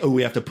game. They're like,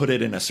 we have to put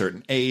it in a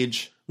certain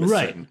age,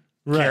 certain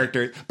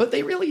character. But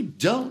they really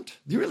don't.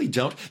 You really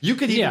don't. You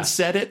could even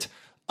set it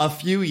a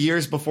few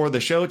years before the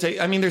show.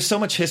 There's so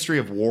much history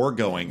of war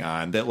going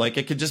on that like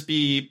it could just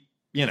be,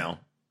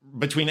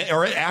 between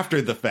or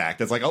after the fact.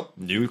 It's like,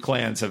 new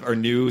clans or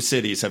new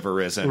cities have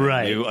arisen.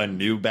 Right. A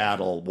new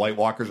battle. White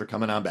Walkers are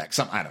coming on back.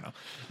 I don't know.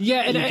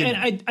 Yeah,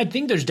 and I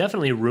think there's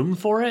definitely room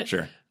for it.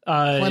 Sure.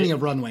 Plenty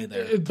of runway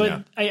there.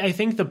 But I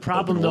think the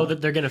problem, though, that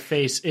they're going to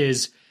face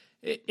is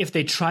if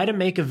they try to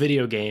make a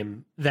video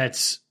game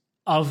that's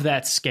of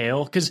that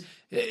scale, because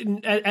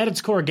at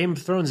its core, Game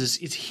of Thrones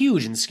is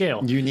huge in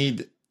scale. You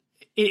need...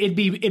 It'd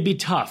be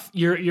tough.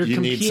 You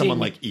need someone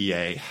like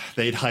EA.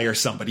 They'd hire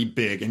somebody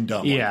big and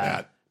dumb like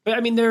that.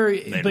 But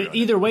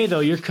either way, though,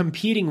 you're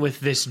competing with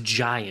this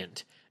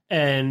giant,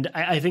 and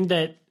I think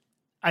that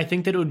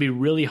it would be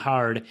really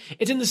hard.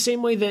 It's in the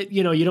same way that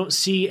you don't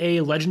see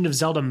a Legend of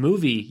Zelda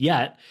movie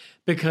yet,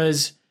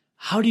 because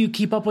how do you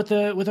keep up with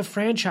a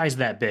franchise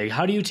that big?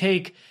 How do you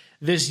take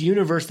this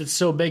universe that's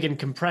so big and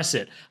compress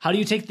it? How do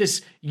you take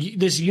this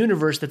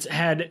universe that's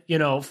had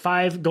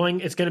 5 going?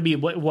 It's going to be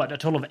what a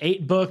total of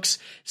 8 books,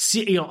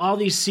 all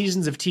these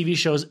seasons of TV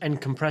shows, and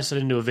compress it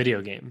into a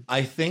video game.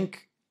 I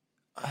think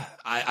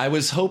I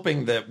was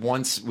hoping that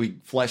once we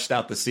fleshed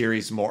out the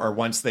series more, or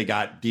once they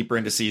got deeper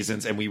into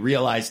seasons, and we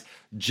realized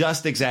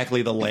just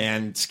exactly the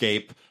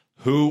landscape,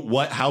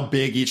 how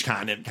big each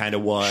continent kind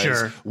of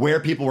was, where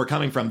people were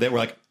coming from, that were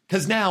like,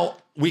 because now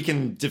we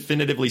can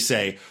definitively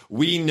say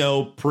we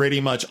know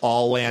pretty much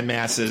all land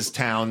masses,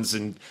 towns,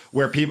 and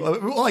where people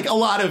like a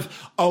lot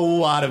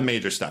of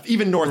major stuff,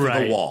 even north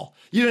of the wall.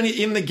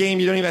 In the game,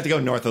 you don't even have to go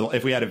north of.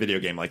 If we had a video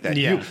game like that,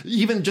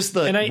 even just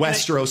the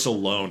Westeros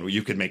alone,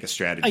 you could make a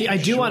strategy. I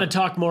do want to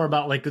talk more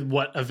about like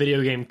what a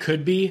video game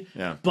could be,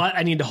 but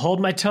I need to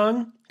hold my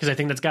tongue because I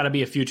think that's got to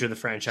be a future of the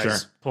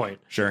franchise point.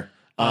 Sure.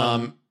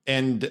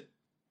 And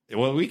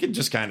well, we could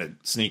just kind of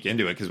sneak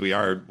into it because we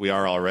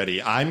are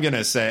already. I'm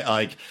gonna say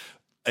like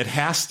it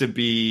has to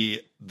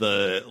be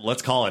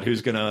let's call it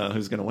who's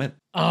gonna win.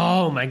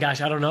 Oh my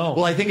gosh, I don't know.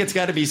 Well, I think it's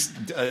got to be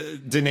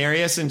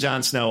Daenerys and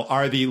Jon Snow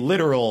are the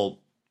literal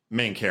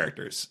main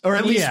characters, or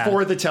at least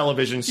for the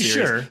television series.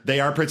 Sure. They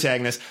are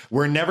protagonists.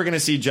 We're never going to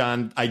see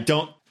Jon.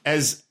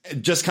 As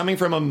just coming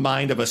from a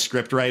mind of a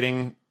script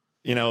writing,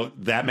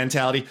 that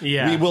mentality.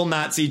 Yeah. We will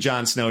not see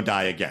Jon Snow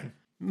die again.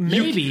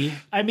 Maybe.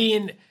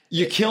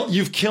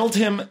 You've killed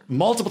him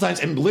multiple times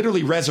and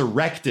literally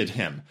resurrected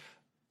him.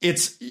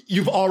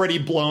 You've already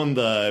blown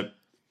the.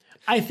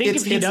 I think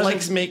it's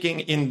like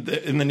making in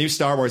the new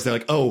Star Wars. They're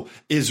like, oh,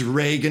 is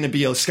Rey going to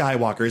be a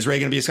Skywalker? Is Rey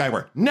going to be a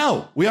Skywalker?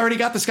 No, we already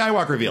got the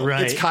Skywalker reveal.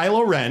 Right. It's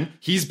Kylo Ren.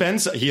 He is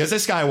a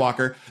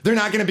Skywalker. They're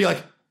not going to be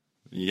like,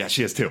 yeah,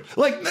 she is too.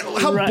 Like,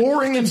 how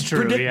boring and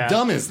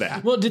dumb is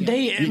that? Well, did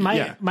they?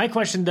 My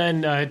question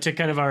then to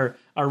kind of our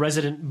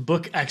resident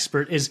book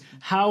expert is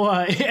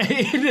how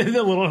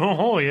the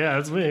little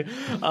that's me.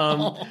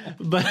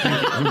 But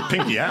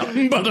pinky out.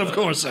 But of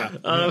course,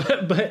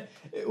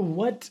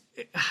 but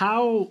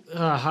how do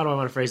I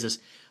want to phrase this?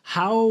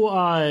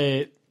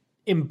 How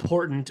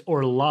important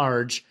or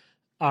large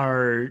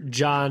are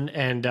Jon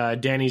and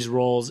Dany's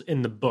roles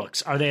in the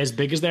books? Are they as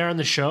big as they are in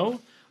the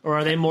show? Or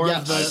are they more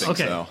of the... I think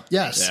so.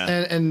 Yes,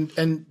 yeah.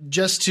 And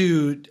just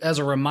as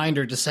a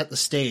reminder to set the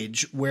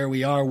stage where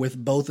we are with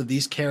both of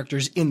these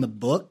characters in the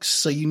books,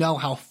 so you know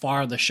how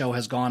far the show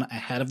has gone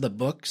ahead of the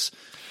books.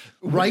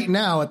 Right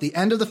now, at the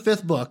end of the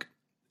 5th book,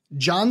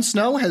 Jon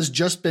Snow has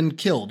just been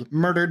killed,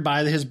 murdered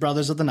by his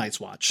brothers of the Night's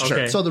Watch.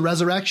 Okay. So the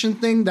resurrection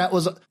thing, that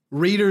was...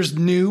 Readers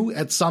knew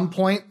at some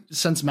point,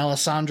 since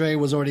Melisandre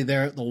was already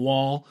there at the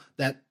wall,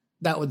 that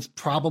would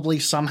probably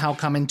somehow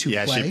come into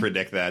play. Yeah, she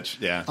predict that.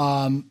 Yeah.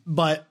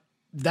 But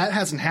that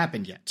hasn't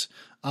happened yet.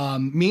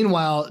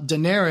 Meanwhile,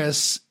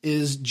 Daenerys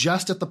is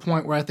just at the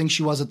point where I think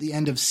she was at the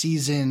end of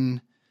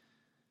season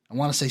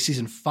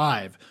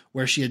 5,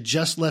 where she had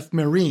just left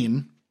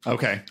Meereen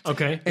Okay.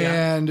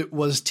 And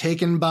was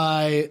taken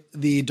by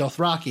the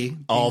Dothraki.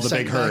 All the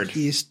big herd.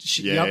 East.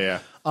 Yeah.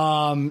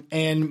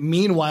 And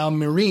meanwhile,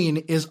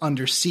 Meereen is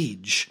under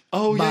siege.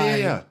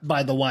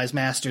 By the Wise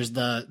Masters,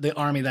 the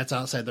army that's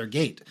outside their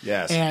gate.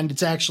 Yes. And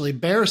it's actually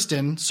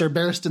Barristan, Sir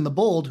Barristan the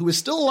Bold, who is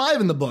still alive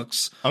in the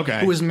books.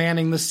 Who is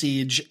manning the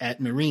siege at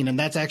Meereen. And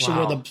that's actually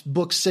where the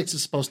book 6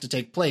 is supposed to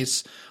take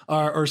place,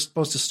 or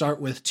supposed to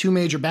start with 2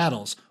 major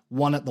battles.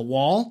 One at the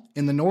Wall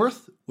in the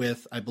north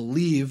with, I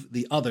believe,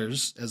 the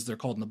others, as they're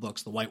called in the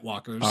books, the White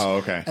Walkers.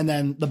 And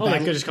then the battle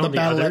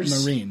at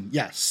Meereen.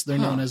 Yes, they're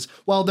known as,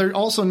 they're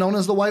also known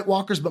as the White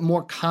Walkers, but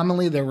more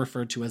commonly they're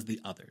referred to as the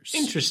others.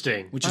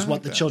 Interesting. Which is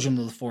what the Children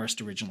of the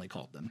Forest originally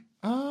called them.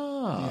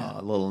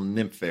 Little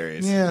nymph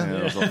fairies.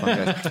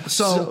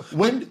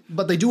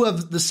 But they do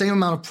have the same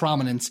amount of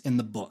prominence in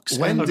the books.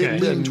 When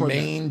did the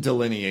main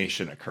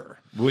delineation occur?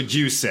 Would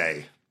you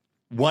say?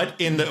 What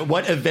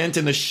event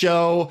in the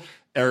show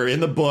or in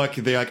the book,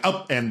 they're like,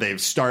 and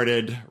they've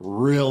started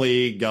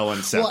really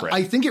going separate. Well,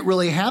 I think it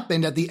really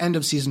happened at the end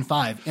of season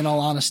 5, in all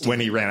honesty. When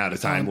he ran out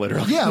of time,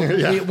 literally.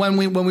 When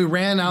we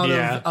ran out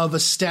of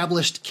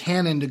established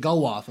canon to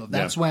go off of.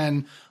 That's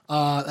when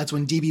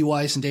D.B.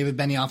 Weiss and David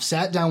Benioff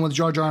sat down with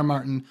George R. R.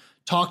 Martin,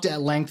 talked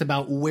at length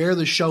about where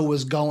the show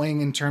was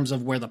going in terms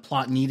of where the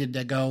plot needed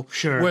to go,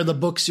 where the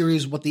book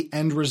series, what the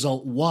end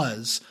result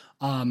was.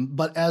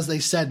 But as they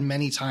said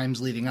many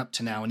times leading up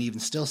to now, and even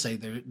still say,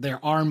 there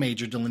are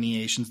major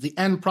delineations. The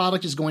end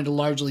product is going to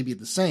largely be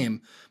the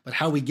same, but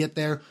how we get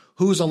there,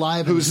 who's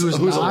alive and who's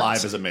not,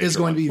 alive is a major is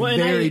going to be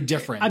very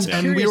different.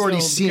 And we're already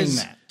seeing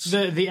that.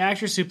 The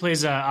actress who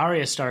plays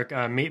Arya Stark,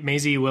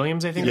 Maisie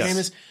Williams, I think her name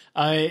is,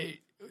 I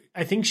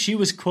think she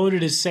was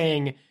quoted as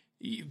saying,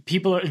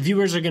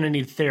 viewers are going to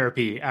need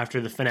therapy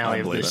after the finale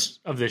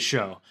of this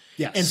show.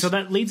 Yes. And so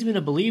that leads me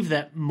to believe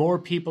that more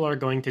people are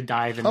going to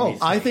die than we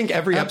think. I think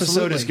every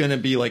episode is going to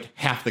be like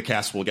half the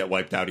cast will get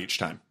wiped out each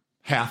time.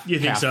 Half. You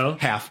think so?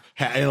 Half.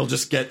 It'll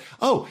just get,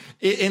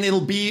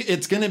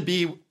 it's going to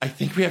be, I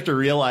think we have to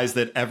realize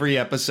that every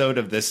episode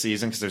of this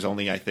season, because there's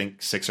only, I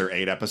think, 6 or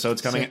 8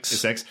 episodes coming.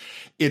 6.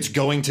 It's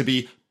going to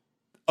be,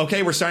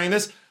 okay, we're starting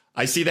this.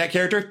 I see that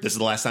character. This is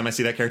the last time I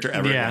see that character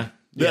ever.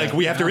 Like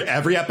we have to.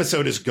 Every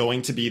episode is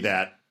going to be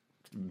that.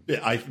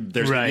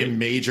 There's going to be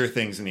major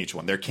things in each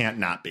one. There can't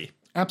not be.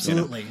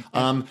 Absolutely.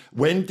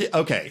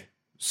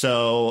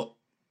 So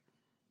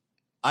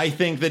I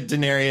think that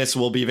Daenerys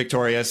will be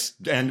victorious,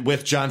 and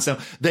with Jon Snow,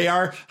 they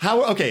are.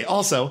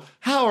 Also,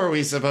 how are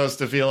we supposed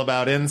to feel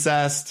about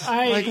incest?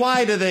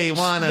 Why do they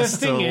want us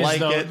to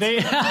like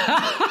it?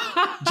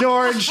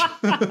 George,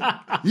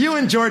 you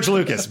and George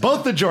Lucas,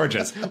 both the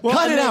Georges,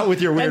 cut it out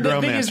with your weird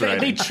romance writing.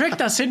 They tricked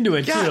us into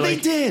it. God, too. They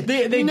did.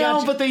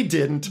 But they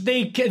didn't.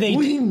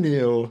 We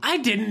knew. I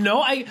didn't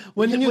know. You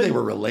knew they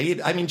were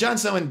related. I mean, Jon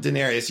Snow and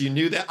Daenerys. You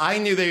knew that. I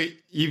knew they.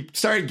 You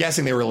started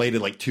guessing they were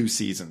related like 2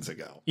 seasons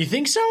ago. You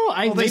think so?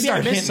 They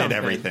started hinting at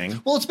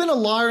everything. Well, it's been a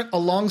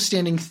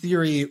long-standing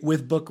theory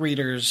with book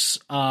readers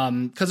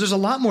because there's a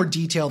lot more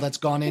detail that's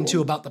gone into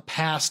about the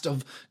past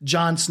of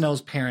Jon Snow's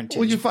parentage.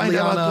 Well, you find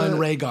out about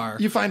Rhaegar.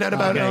 You find out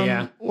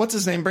about what's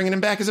his name bringing him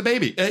back as a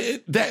baby.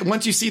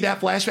 Once you see that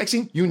flashback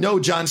scene, you know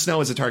Jon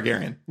Snow is a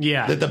Targaryen.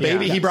 Yeah, that the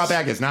baby he brought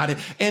back is not it.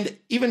 And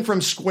even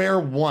from square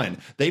one,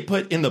 they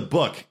put in the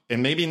book,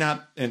 and maybe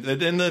not in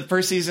the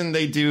first season,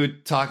 they do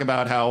talk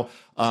about how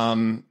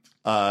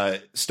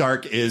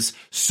Stark is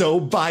so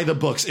by the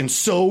books and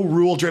so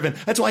rule driven.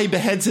 That's why he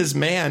beheads his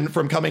man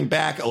from coming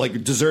back,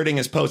 like deserting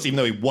his post, even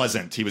though he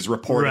wasn't. He was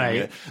reporting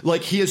it.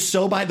 Like he is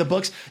so by the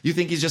books. You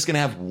think he's just going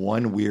to have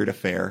one weird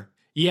affair?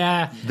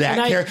 Yeah,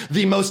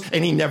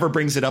 and he never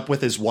brings it up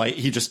with his wife.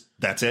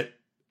 That's it.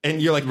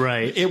 And you're like,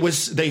 It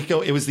was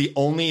the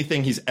only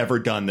thing he's ever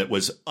done that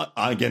was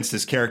against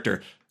his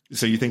character.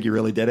 So you think he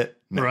really did it?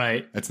 No,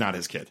 right. It's not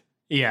his kid.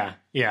 Yeah.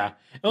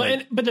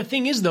 Well, but the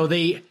thing is, though,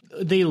 they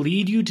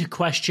lead you to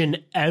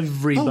question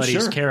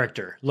everybody's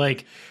character.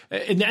 Like,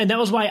 and that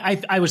was why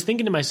I was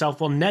thinking to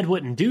myself, well, Ned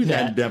wouldn't do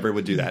that. Ned never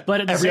would do that.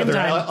 But at the same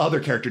time, other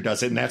character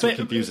does it, and that's what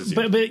confuses you.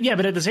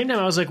 But at the same time,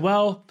 I was like,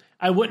 well,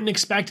 I wouldn't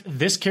expect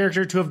this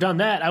character to have done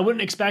that. I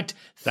wouldn't expect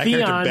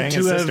Theon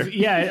to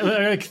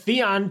have,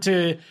 Theon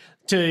to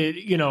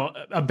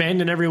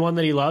abandon everyone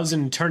that he loves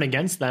and turn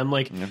against them.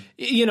 Like,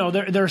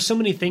 there are so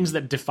many things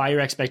that defy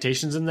your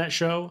expectations in that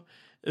show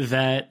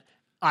that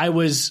I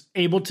was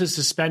able to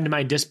suspend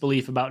my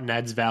disbelief about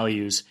Ned's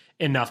values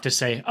enough to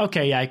say,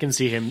 okay, yeah, I can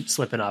see him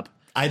slipping up.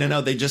 I don't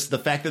know.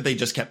 The fact that they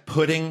just kept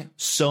putting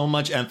so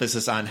much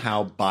emphasis on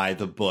how by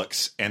the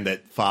books and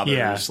that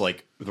father's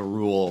like the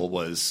rule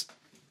was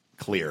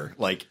clear.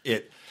 Like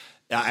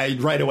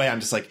right away,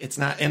 I'm just like, it's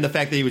not. And the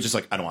fact that he was just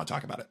like, I don't want to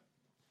talk about it.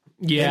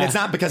 Yeah. And it's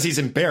not because he's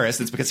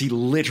embarrassed. It's because he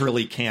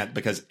literally can't,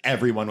 because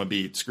everyone would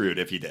be screwed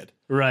if he did.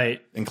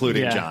 Right.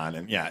 Including John.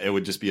 And it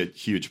would just be a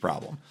huge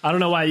problem. I don't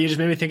know why. You just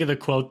made me think of the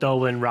quote, though,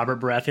 when Robert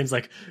Baratheon's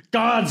like,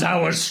 gods,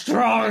 I was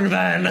strong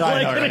then.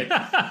 Right. And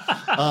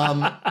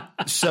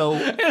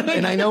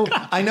I know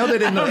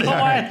that in the... I don't know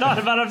why I thought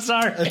about it. I'm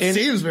sorry. It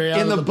seems very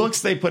in the books,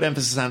 they put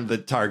emphasis on the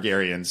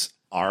Targaryens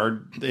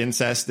our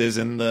incest is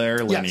in their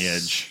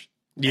lineage.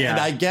 Yeah. And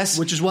I guess,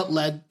 which is what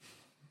led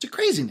to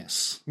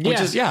craziness.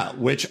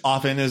 Which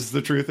often is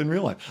the truth in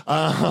real life.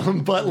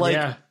 But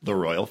like the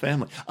royal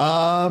family.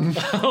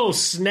 Oh,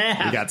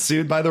 snap. We got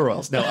sued by the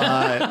royals.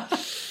 No,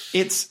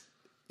 it's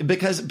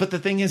because, but the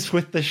thing is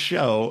with the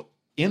show,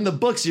 in the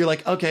books, you're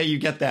like, okay, you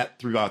get that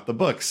throughout the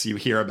books. You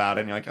hear about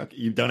it and you're like, okay,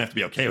 you don't have to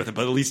be okay with it,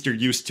 but at least you're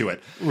used to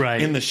it.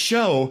 Right. In the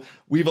show,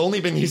 we've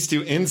only been used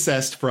to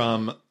incest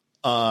from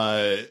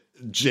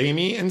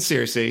Jaime and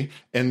Cersei,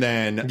 and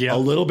then a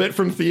little bit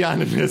from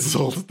Theon and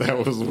Isolde.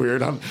 That was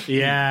weird.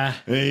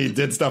 He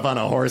did stuff on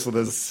a horse with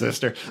his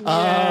sister.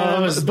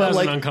 That was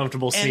an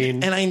uncomfortable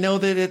scene. And I know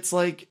that it's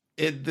like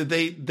that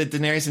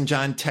Daenerys and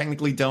Jon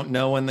technically don't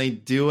know when they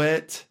do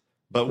it,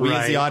 but we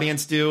as the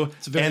audience do.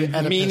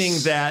 And meaning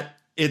that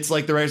it's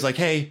like the writer's like,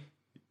 hey,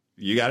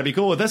 you got to be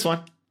cool with this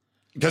one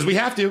because we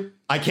have to.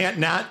 I can't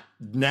not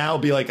now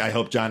be like, I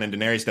hope Jon and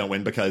Daenerys don't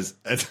win because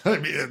what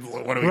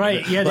are we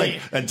right? Yeah,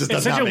 that just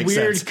does it's not make such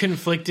a weird, sense.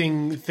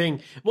 Conflicting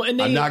thing. Well,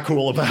 and I'm not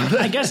cool about it.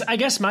 I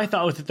guess my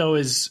thought with it though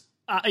is,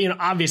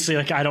 obviously,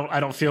 like I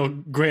don't feel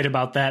great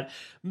about that,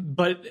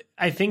 but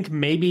I think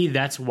maybe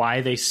that's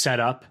why they set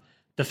up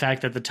the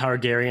fact that the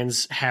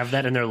Targaryens have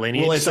that in their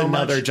lineage. Well,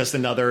 it's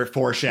another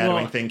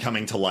foreshadowing thing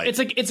coming to light. It's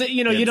like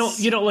you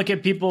don't look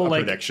at people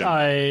like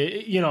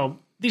prediction.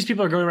 These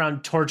people are going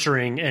around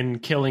torturing and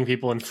killing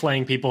people and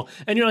flaying people,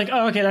 and you're like,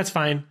 oh, okay, that's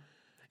fine.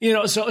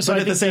 So but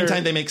at the same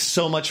time, they make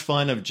so much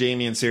fun of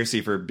Jaime and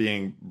Cersei for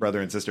being brother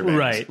and sister bands.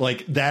 Right.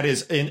 Like that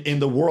is in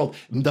the world,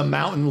 the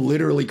Mountain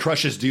literally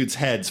crushes dudes'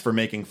 heads for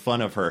making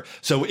fun of her.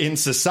 So in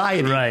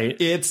society,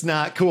 it's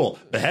not cool.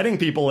 Beheading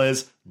people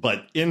is,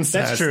 but incest.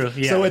 That's true.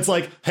 Yeah. So it's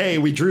like, hey,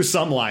 we drew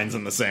some lines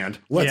in the sand.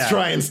 Let's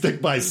try and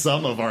stick by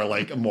some of our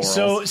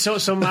morals.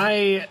 So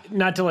my,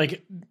 not to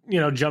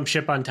jump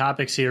ship on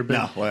topics here,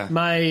 but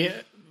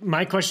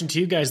my question to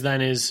you guys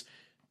then is,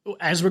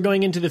 as we're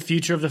going into the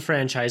future of the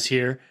franchise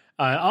here,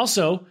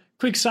 also,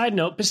 quick side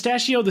note,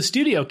 Pistachio the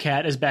studio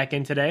cat is back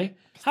in today.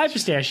 Hi,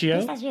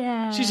 Pistachio.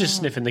 She's just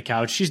sniffing the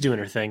couch. She's doing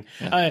her thing.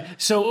 Yeah.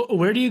 So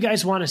where do you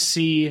guys want to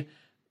see,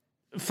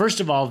 first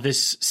of all,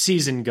 this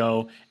season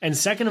go? And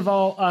second of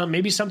all,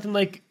 maybe something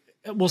like,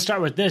 we'll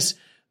start with this,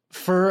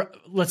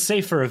 let's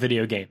say for a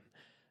video game.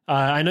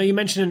 I know you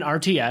mentioned an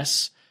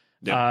RTS,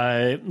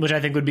 which I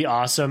think would be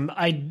awesome.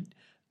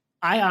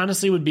 I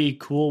honestly would be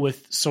cool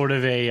with sort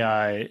of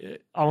a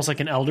almost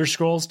like an Elder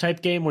Scrolls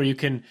type game where you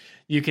can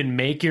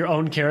make your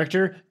own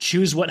character,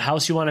 choose what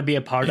house you want to be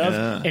a part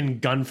of,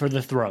 and gun for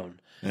the throne.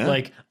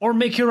 Yeah. Or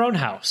make your own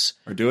house.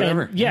 Or do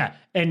whatever.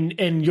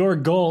 And your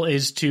goal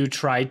is to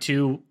try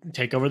to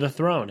take over the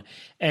throne.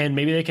 And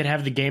maybe they could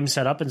have the game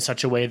set up in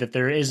such a way that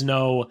there is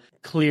no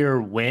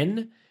clear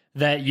win.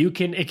 That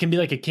it can be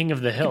like a King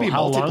of the Hill.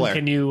 How long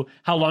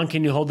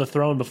can you hold the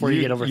throne before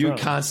you get overthrown? You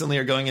constantly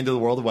are going into the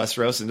world of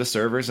Westeros, into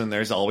servers, and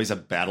there's always a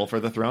battle for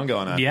the throne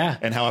going on. Yeah.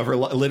 And however,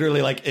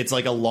 literally, it's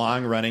like a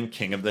long running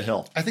King of the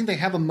Hill. I think they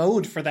have a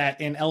mode for that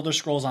in Elder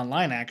Scrolls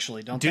Online,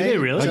 actually, don't they? Do they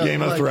really? Like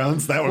Game of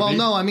Thrones? That would be. Well,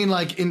 no, I mean,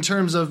 like in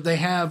terms of they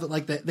have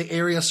like the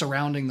area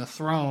surrounding the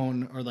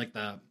throne, or like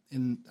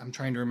I'm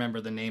trying to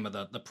remember the name of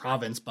the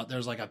province, but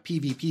there's like a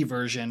PvP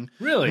version.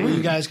 Really? Where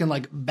you guys can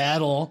like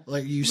battle,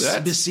 like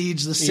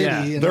besiege the city.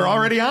 Yeah. They're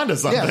already onto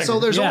something. Yeah,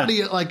 so there's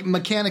already like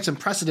mechanics and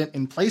precedent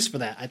in place for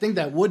that. I think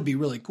that would be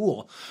really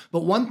cool. But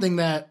one thing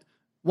that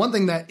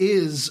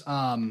is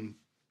certain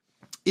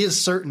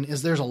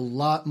is there's a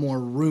lot more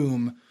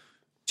room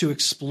to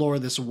explore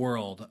this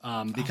world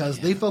because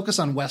they focus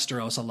on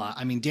Westeros a lot.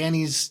 I mean,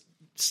 Dany's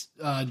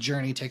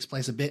journey takes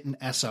place a bit in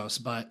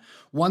Essos, but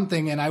one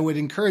thing, and I would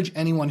encourage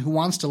anyone who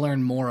wants to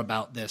learn more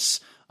about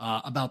this,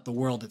 about the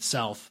world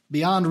itself,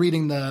 beyond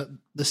reading the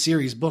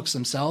series books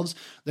themselves,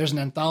 there's an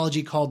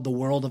anthology called The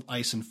World of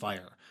Ice and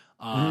Fire.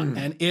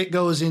 And it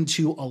goes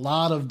into a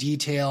lot of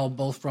detail,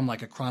 both from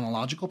like a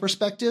chronological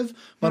perspective,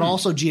 but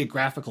also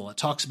geographical. It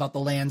talks about the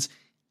lands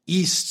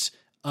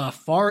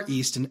far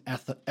east in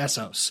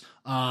Essos,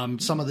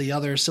 some of the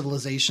other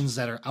civilizations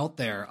that are out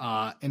there,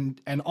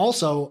 and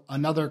also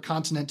another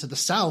continent to the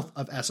south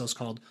of Essos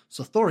called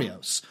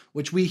Sothorios,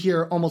 which we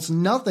hear almost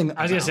nothing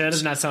about. I was going to say, that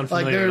does not sound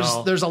familiar at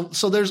all.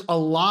 There's a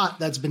lot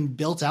that's been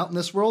built out in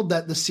this world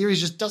that the series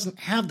just doesn't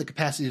have the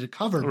capacity to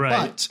cover.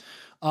 Right.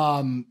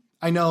 But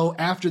I know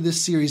after this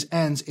series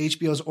ends,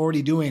 HBO is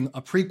already doing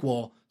a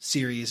prequel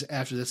series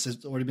after this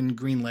has already been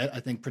greenlit.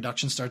 I think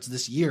production starts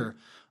this year.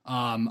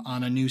 On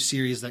a new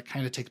series that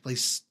kind of takes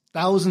place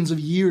thousands of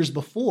years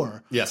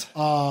before. Yes.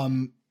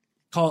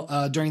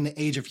 Called during the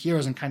Age of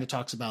Heroes, and kind of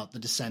talks about the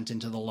descent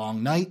into the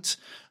Long Night,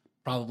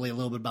 probably a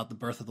little bit about the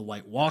birth of the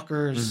White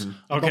Walkers.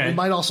 Mm-hmm. Okay. But we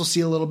might also see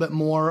a little bit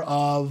more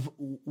of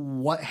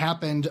what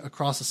happened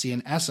across the sea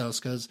in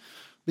Essos, because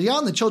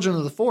beyond the Children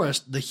of the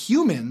Forest, the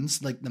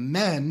humans, like the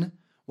men,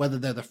 whether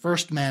they're the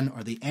first men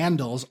or the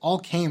Andals, all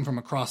came from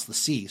across the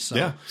sea.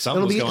 So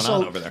something was going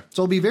on over there.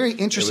 So it'll be very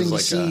interesting to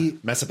see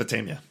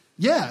Mesopotamia.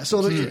 Yeah,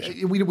 so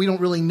we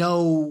don't really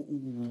know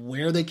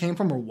where they came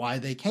from or why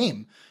they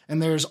came.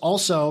 And there's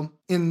also,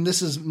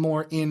 this is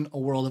more in A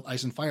World of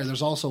Ice and Fire,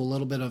 there's also a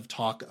little bit of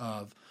talk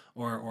of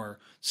or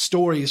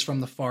stories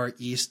from the Far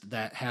East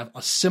that have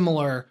a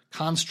similar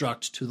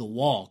construct to the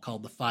Wall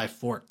called the Five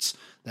Forts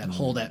that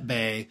hold at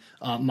bay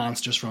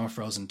monsters from a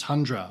frozen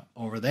tundra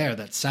over there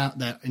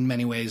that in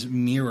many ways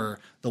mirror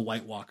the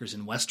White Walkers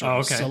in Westeros. Oh,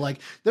 okay. So like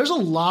there's a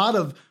lot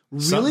of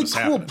really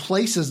cool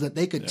places that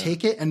they could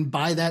take it, and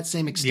by that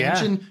same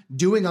extension,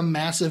 doing a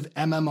massive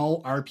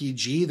MMO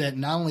RPG that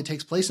not only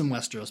takes place in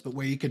Westeros, but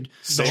where you could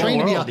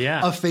train to be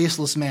a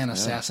faceless man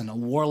assassin, a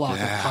warlock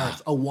of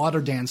Parth, a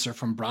water dancer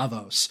from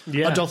Bravos, a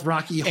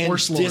Dothraki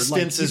horse lord.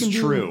 Distance is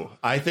true.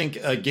 I think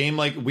a game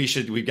like we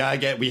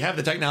have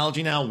the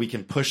technology now. We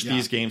can push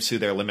these games to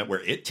their limit where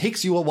it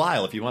takes you a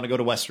while if you want to go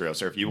to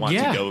Westeros or if you want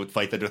to go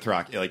fight the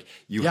Dothraki. Like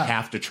you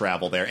have to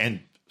travel there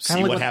and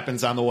see what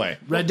happens on the way.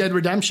 Red Dead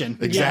Redemption.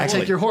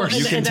 Exactly. Take your horse.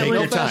 You can take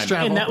your time.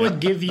 And that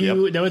would give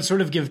you, that would sort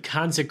of give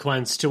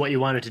consequence to what you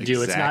wanted to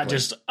do. It's not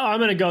just, I'm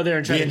going to go there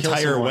and try to kill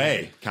someone. The entire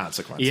way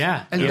consequence.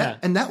 Yeah.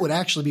 And that would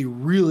actually be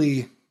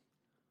really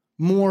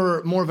more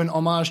of an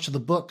homage to the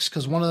books,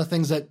 because one of the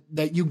things that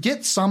you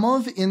get some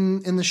of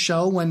in the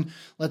show when,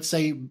 let's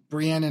say,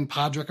 Brienne and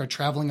Podrick are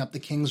traveling up the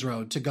King's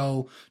Road to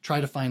go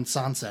try to find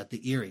Sansa at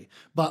the Eyrie.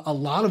 But a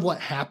lot of what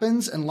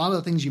happens and a lot of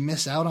the things you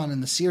miss out on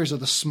in the series are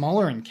the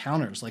smaller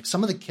encounters, like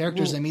some of the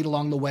characters they meet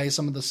along the way,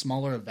 some of the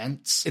smaller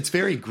events. It's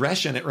very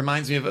Grecian. It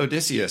reminds me of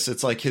Odysseus.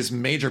 It's like his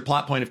major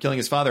plot point of killing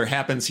his father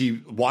happens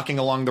walking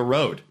along the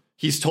road.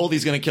 He's told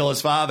he's going to kill his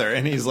father,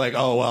 and he's like,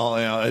 oh,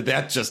 well,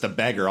 that's just a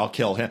beggar. I'll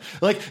kill him.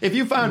 Like, if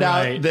you found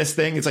out this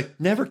thing, it's like,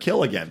 never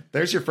kill again.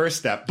 There's your first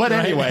step. But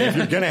anyway, if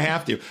you're going to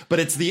have to. But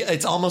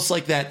it's almost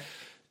like that.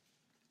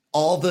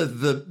 All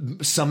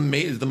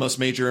the most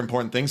major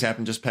important things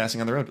happen just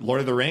passing on the road. Lord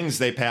of the Rings,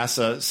 they pass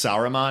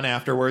Saruman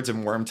afterwards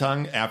and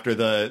Wormtongue after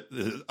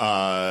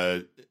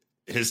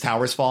his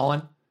tower's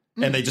fallen.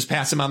 And they just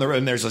pass him on the road,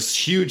 and there's this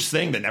huge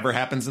thing that never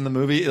happens in the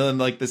movie, and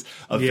like this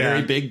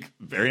very big,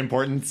 very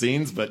important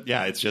scenes. But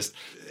yeah, it's just,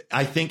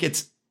 I think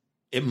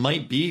it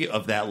might be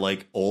of that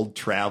like old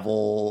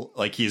travel,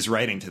 like he's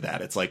writing to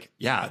that. It's like,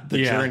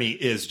 the journey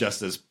is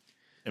just as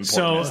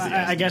important. So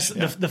I guess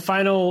the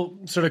final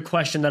sort of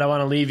question that I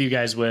want to leave you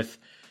guys with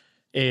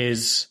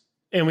is,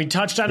 and we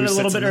touched on it a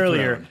little bit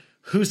earlier,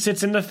 who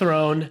sits in the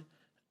throne,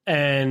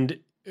 and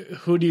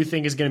who do you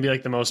think is going to be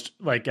like the most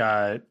like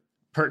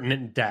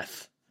pertinent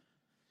death?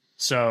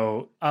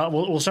 So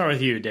we'll start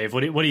with you, Dave.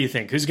 What do you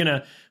think? Who's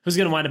gonna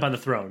wind up on the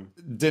throne?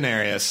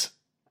 Daenerys.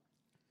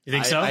 You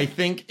think so? I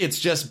think it's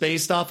just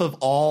based off of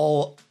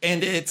all,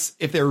 and it's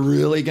if they're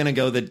really gonna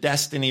go the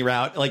destiny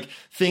route, like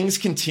things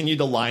continue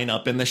to line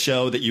up in the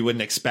show that you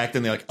wouldn't expect,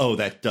 and they're like, oh,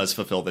 that does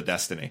fulfill the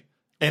destiny.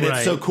 And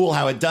it's so cool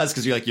how it does,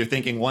 because you're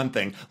thinking one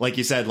thing, like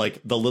you said, like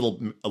a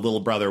little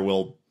brother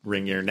will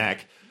wring your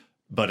neck,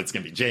 but it's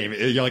gonna be Jaime.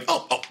 You're like,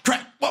 oh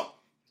crap, whoa.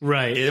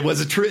 Right.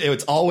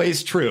 It's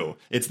always true.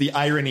 It's the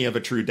irony of a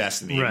true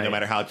destiny, no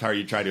matter how hard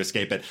you try to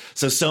escape it.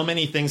 So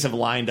many things have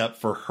lined up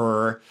for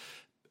her.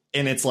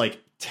 And it's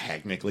like,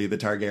 technically the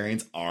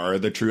Targaryens are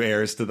the true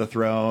heirs to the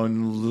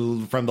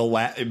throne from the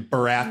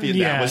Baratheon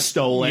that was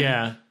stolen.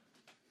 Yeah.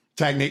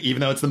 Technically,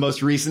 even though it's the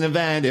most recent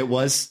event, it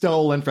was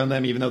stolen from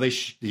them, even though he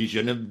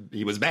shouldn't have,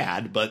 he was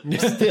bad, but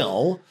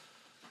still.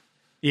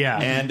 Yeah.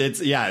 And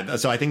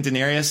so I think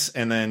Daenerys,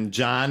 and then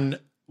Jon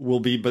will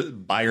be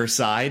by her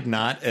side,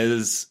 not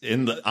as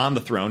on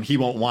the throne. He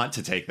won't want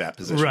to take that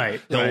position.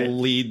 Right. He'll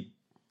lead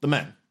the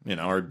men,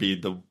 or be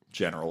the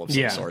general of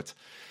some sort.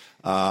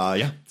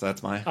 So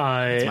that's my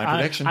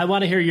prediction. I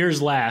want to hear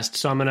yours last,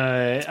 so I'm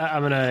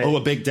gonna. Oh,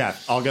 a big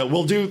death. I'll go.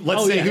 We'll do.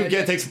 Let's say who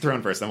takes the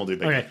throne first, then we'll do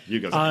big. Okay. Death. You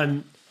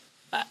go.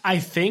 I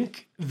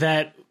think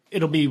that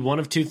it'll be one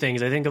of two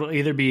things. I think it'll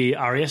either be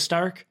Arya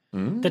Stark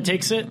that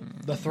takes it,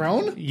 the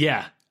throne.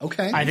 Yeah.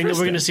 Okay. I think that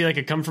we're going to see like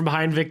a come from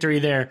behind victory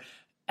there.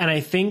 And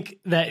I think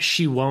that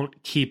she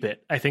won't keep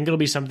it. I think it'll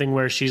be something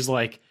where she's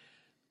like,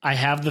 I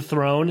have the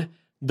throne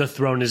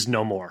is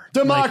no more.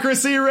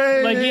 Democracy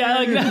reigns. Like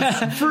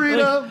that.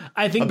 Freedom. Like,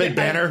 I think a big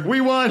banner.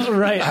 We won.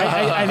 Right.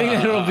 I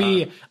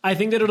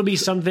think that it'll be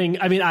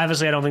something. I mean,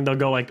 obviously I don't think they'll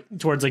go like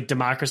towards like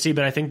democracy,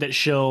 but I think that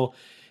she'll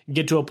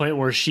get to a point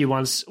where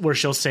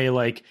she'll say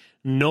like,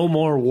 no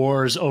more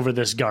wars over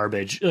this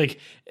garbage. Like,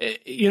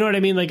 you know what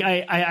I mean? Like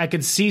I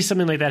could see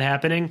something like that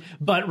happening,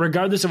 but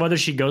regardless of whether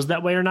she goes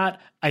that way or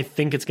not, I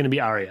think it's going to be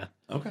Arya.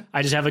 Okay.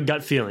 I just have a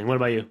gut feeling. What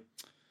about you?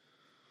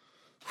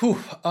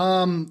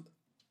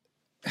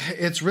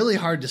 It's really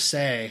hard to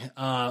say.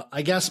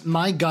 I guess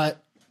my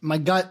gut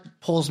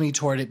pulls me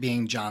toward it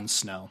being Jon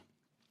Snow.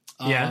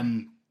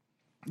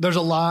 There's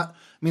a lot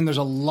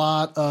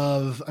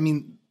of,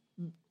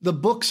 the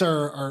books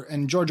are,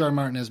 and George R. R.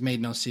 Martin has made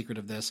no secret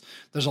of this.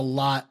 There's a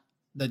lot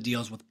that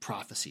deals with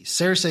prophecy.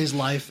 Cersei's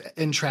life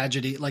and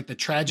tragedy, like the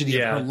tragedy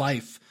of her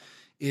life,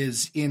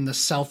 is in the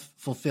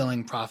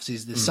self-fulfilling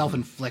prophecies, the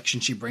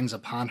self-infliction she brings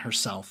upon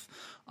herself.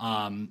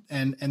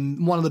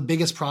 And one of the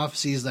biggest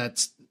prophecies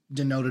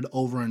denoted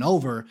over and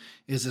over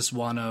is this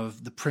one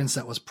of the prince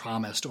that was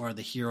promised, or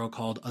the hero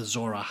called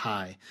Azor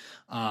Ahai.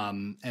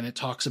 And it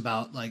talks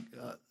about like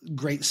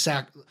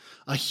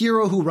a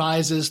hero who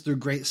rises through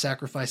great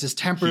sacrifices,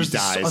 tempers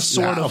a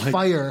sword of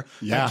fire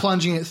by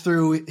plunging it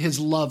through his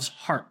love's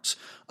heart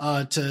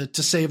to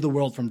save the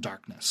world from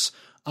darkness.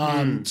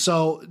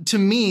 So to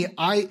me,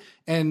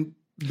 and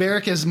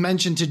Beric has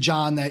mentioned to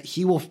Jon that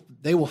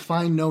they will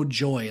find no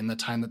joy in the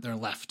time that they're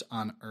left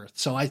on Earth.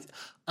 So I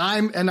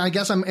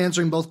guess I'm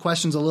answering both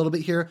questions a little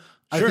bit here.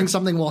 Sure. I think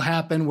something will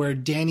happen where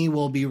Dany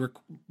will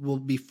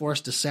be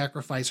forced to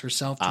sacrifice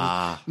herself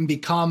and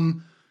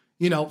become,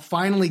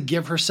 finally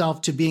give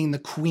herself to being the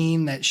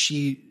queen that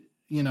she,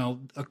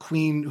 a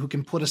queen who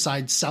can put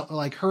aside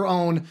like her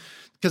own.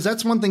 Because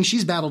that's one thing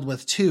she's battled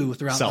with too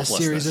throughout this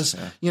series is,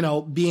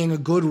 being a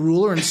good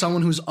ruler and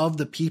someone who's of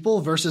the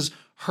people versus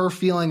her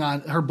feeling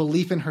on her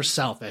belief in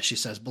herself, as she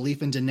says,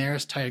 belief in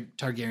Daenerys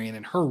Targaryen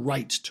and her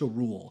right to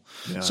rule.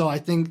 Yeah. So I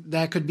think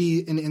that could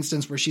be an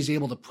instance where she's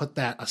able to put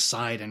that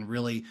aside and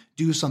really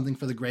do something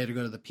for the greater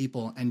good of the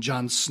people. And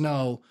Jon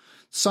Snow,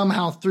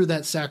 somehow through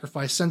that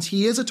sacrifice, since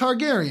he is a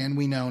Targaryen,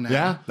 we know now.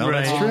 Yeah,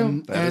 that's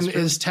true. That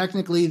is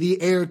technically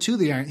the heir to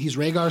the Iron. He's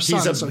Rhaegar's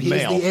son, so he's the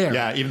heir.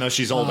 Yeah, even though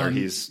she's older,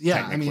 he's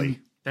technically.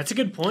 That's a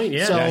good point.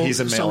 Yeah, he's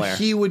a male heir.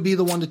 He would be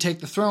the one to take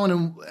the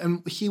throne,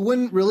 and he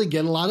wouldn't really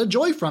get a lot of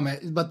joy from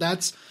it. But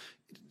that's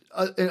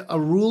a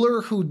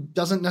ruler who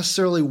doesn't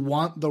necessarily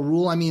want the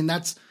rule. I mean,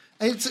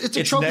 it's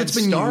a trope that's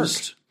been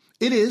used.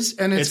 It is,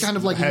 and it's kind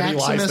of like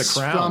Maximus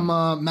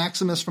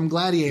from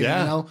Gladiator.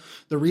 Yeah.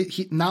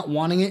 Not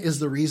wanting it is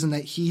the reason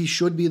that he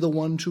should be the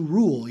one to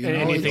rule.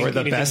 Or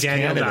the best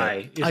candidate.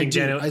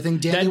 I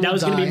think Dany that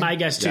was going to be my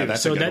guess too. Yeah,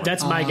 so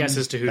that's my guess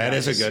as to who that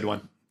is. A good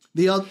one.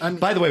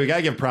 By the way, we got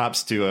to give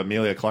props to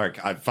Emilia Clarke.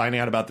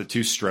 Finding out about the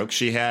 2 strokes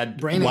she had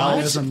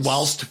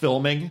whilst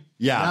filming.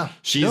 Yeah.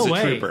 She's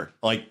a trooper.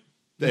 Like,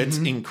 it's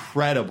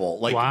incredible.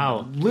 Like,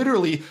 wow.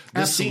 Literally,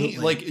 the scene,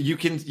 like,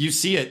 you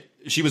see it.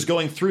 She was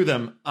going through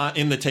them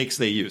in the takes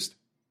they used.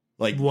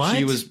 Like, what?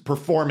 She was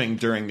performing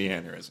during the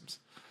aneurysms.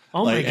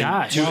 Oh, my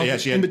gosh. She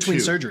had in between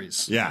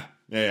surgeries. Yeah.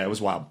 Yeah, it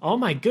was wild. Oh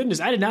my goodness,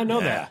 I did not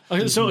know that.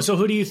 Okay, so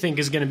who do you think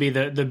is going to be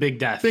the big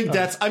death? Big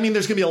deaths. I mean,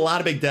 there's going to be a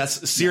lot of big deaths.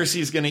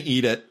 Cersei's going to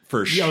eat it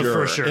for sure. Yeah,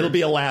 for sure. It'll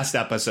be a last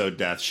episode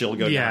death. She'll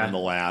go down in the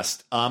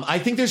last. I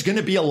think there's going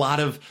to be a lot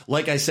of,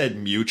 like I said,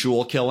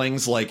 mutual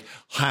killings. Like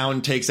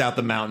Hound takes out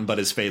the Mountain, but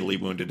is fatally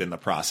wounded in the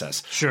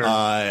process. Sure.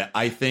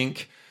 I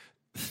think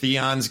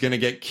Theon's going to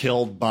get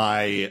killed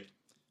by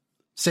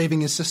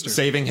saving his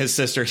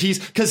sister.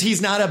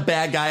 He's not a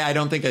bad guy. I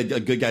don't think a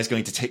good guy's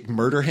going to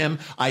murder him.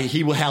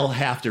 He will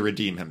have to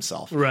redeem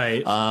himself.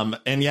 Right.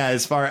 And yeah,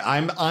 as far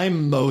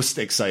I'm most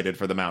excited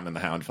for the Mountain and the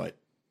Hound fight.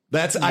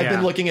 I've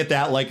been looking at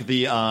that like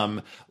the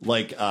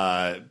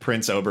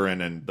Prince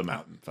Oberyn and the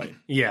Mountain fight.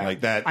 Yeah.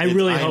 Like that. I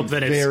really hope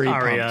that it's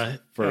Arya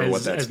for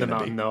what that's going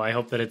to be. Though I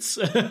hope that it's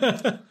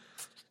that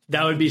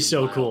would be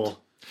so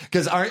cool.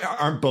 Because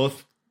aren't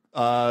both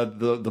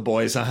the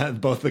boys on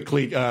both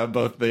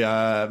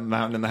the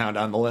Mountain and the Hound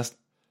on the list?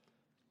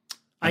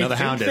 I know the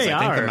Hound is. I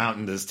think the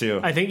Mountain is too.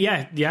 I think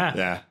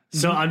yeah.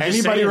 So I'm just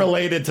anybody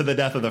related to the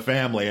death of the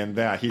family, and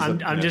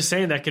I'm just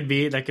saying that could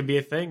be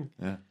a thing.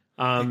 Yeah,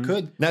 it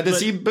could. Now,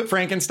 does he put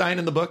Frankenstein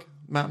in the book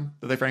Mountain?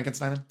 Did they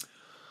Frankenstein him?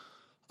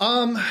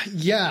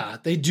 Yeah,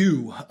 they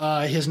do.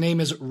 His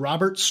name is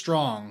Robert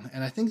Strong,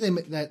 and I think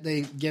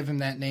they give him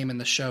that name in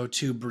the show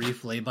too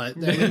briefly, but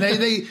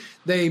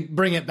they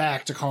bring it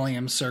back to calling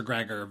him Sir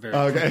Gregor.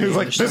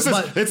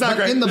 It's not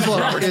Greg. In the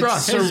book,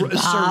 it's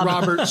Sir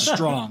Robert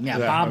Strong. Yeah,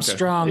 Bob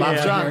Strong. Bob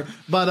Strong.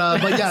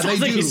 But yeah, they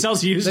do. He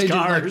sells used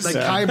cars. Like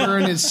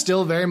Qyburn is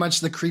still very much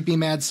the creepy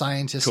mad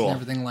scientist and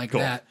everything like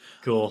that.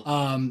 Cool.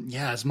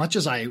 Yeah, as much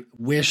as I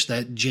wish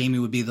that Jaime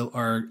would be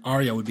or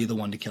Arya would be the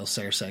one to kill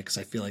Cersei, because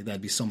I feel like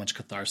that'd be so much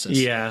catharsis.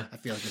 Yeah. I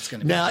feel like it's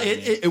going to be. Now,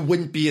 it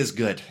wouldn't be as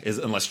good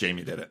unless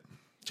Jaime did it.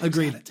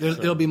 Agreed.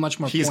 It'll be much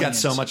more He's poignant. got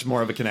so much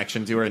more of a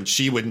connection to her, and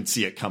she wouldn't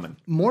see it coming.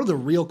 More the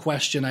real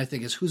question, I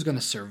think, is who's going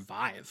to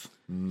survive.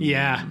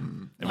 Yeah.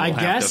 I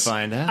guess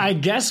find out. I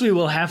guess we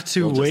will have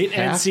to wait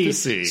and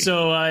see.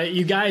 So,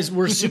 you guys,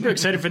 we're super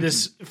excited for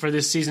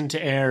this season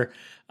to air.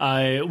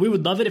 We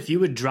would love it if you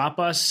would drop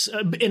us,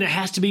 and it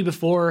has to be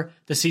before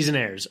the season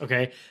airs,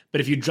 okay?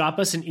 But if you drop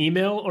us an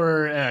email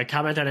or a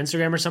comment on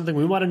Instagram or something,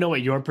 we want to know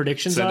what your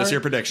predictions are. Send us your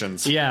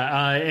predictions.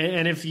 Yeah,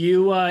 and if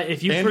you and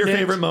predict, your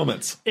favorite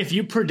moments. If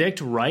you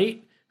predict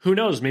right, who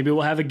knows? Maybe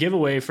we'll have a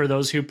giveaway for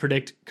those who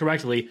predict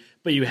correctly.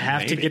 But you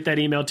have to get that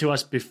email to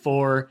us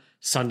before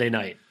Sunday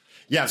night.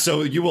 Yeah,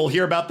 so you will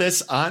hear about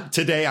this on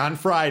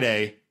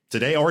Friday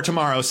or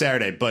tomorrow,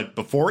 Saturday. But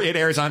before it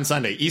airs on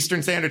Sunday,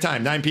 Eastern Standard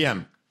Time, 9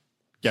 p.m.,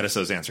 get us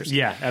those answers.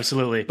 Yeah,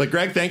 absolutely. But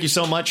Greg, thank you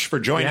so much for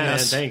joining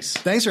us. Man, thanks.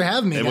 Thanks for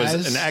having me, guys. It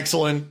was an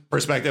excellent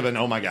perspective, and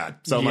oh my God,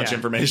 so much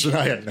information.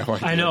 I had no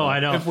idea. I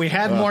know. If we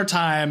had more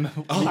time.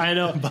 I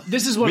know.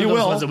 This is one of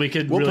those ones that we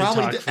could really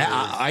talk for.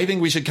 I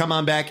think we should come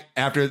on back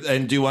after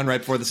and do one right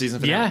before the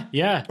season finale.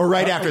 Yeah. Or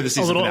right after the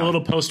season finale. A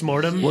little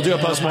post-mortem. We'll do a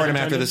post-mortem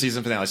after the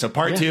season finale. So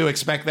part 2,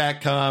 expect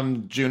that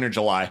come June or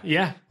July.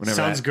 Yeah,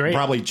 sounds great.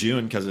 Probably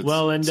June because it's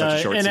such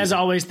a short season. As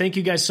always, thank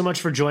you guys so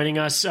much for joining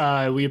us.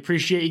 We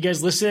appreciate you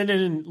guys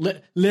listening.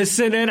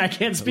 I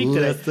can't speak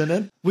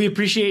today. We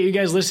appreciate you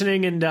guys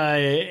listening,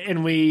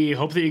 and we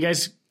hope that you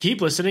guys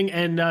keep listening.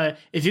 And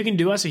if you can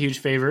do us a huge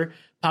favor,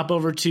 pop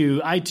over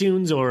to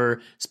iTunes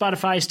or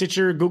Spotify,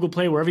 Stitcher, Google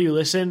Play, wherever you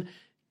listen.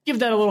 Give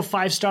that a little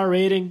 5-star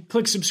rating.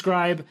 Click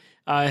subscribe.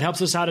 It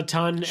helps us out a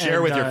ton.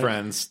 Share with your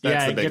friends.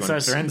 That's the big one.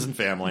 Friends and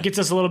family. Gets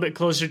us a little bit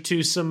closer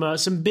to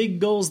some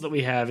big goals that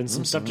we have and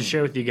some stuff to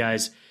share with you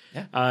guys.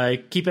 Yeah.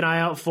 Keep an eye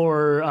out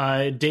for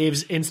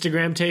Dave's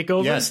Instagram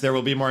takeover. Yes, there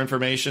will be more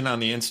information on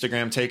the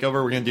Instagram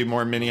takeover. We're going to do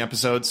more mini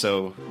episodes.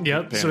 So we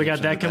got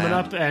that coming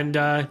up. And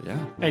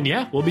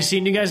we'll be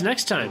seeing you guys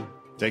next time.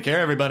 Take care,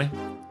 everybody.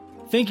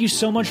 Thank you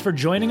so much for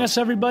joining us,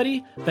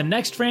 everybody. The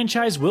next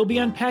franchise we'll be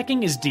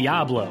unpacking is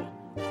Diablo.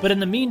 But in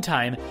the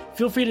meantime,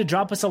 feel free to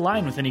drop us a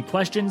line with any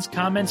questions,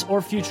 comments,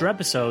 or future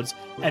episodes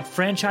at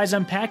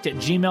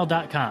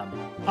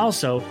franchiseunpacked@gmail.com.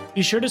 Also,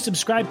 be sure to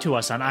subscribe to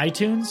us on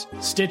iTunes,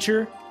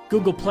 Stitcher,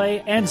 Google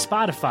Play, and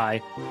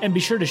Spotify, and be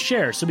sure to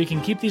share so we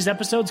can keep these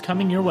episodes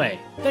coming your way.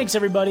 Thanks,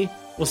 everybody.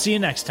 We'll see you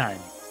next time.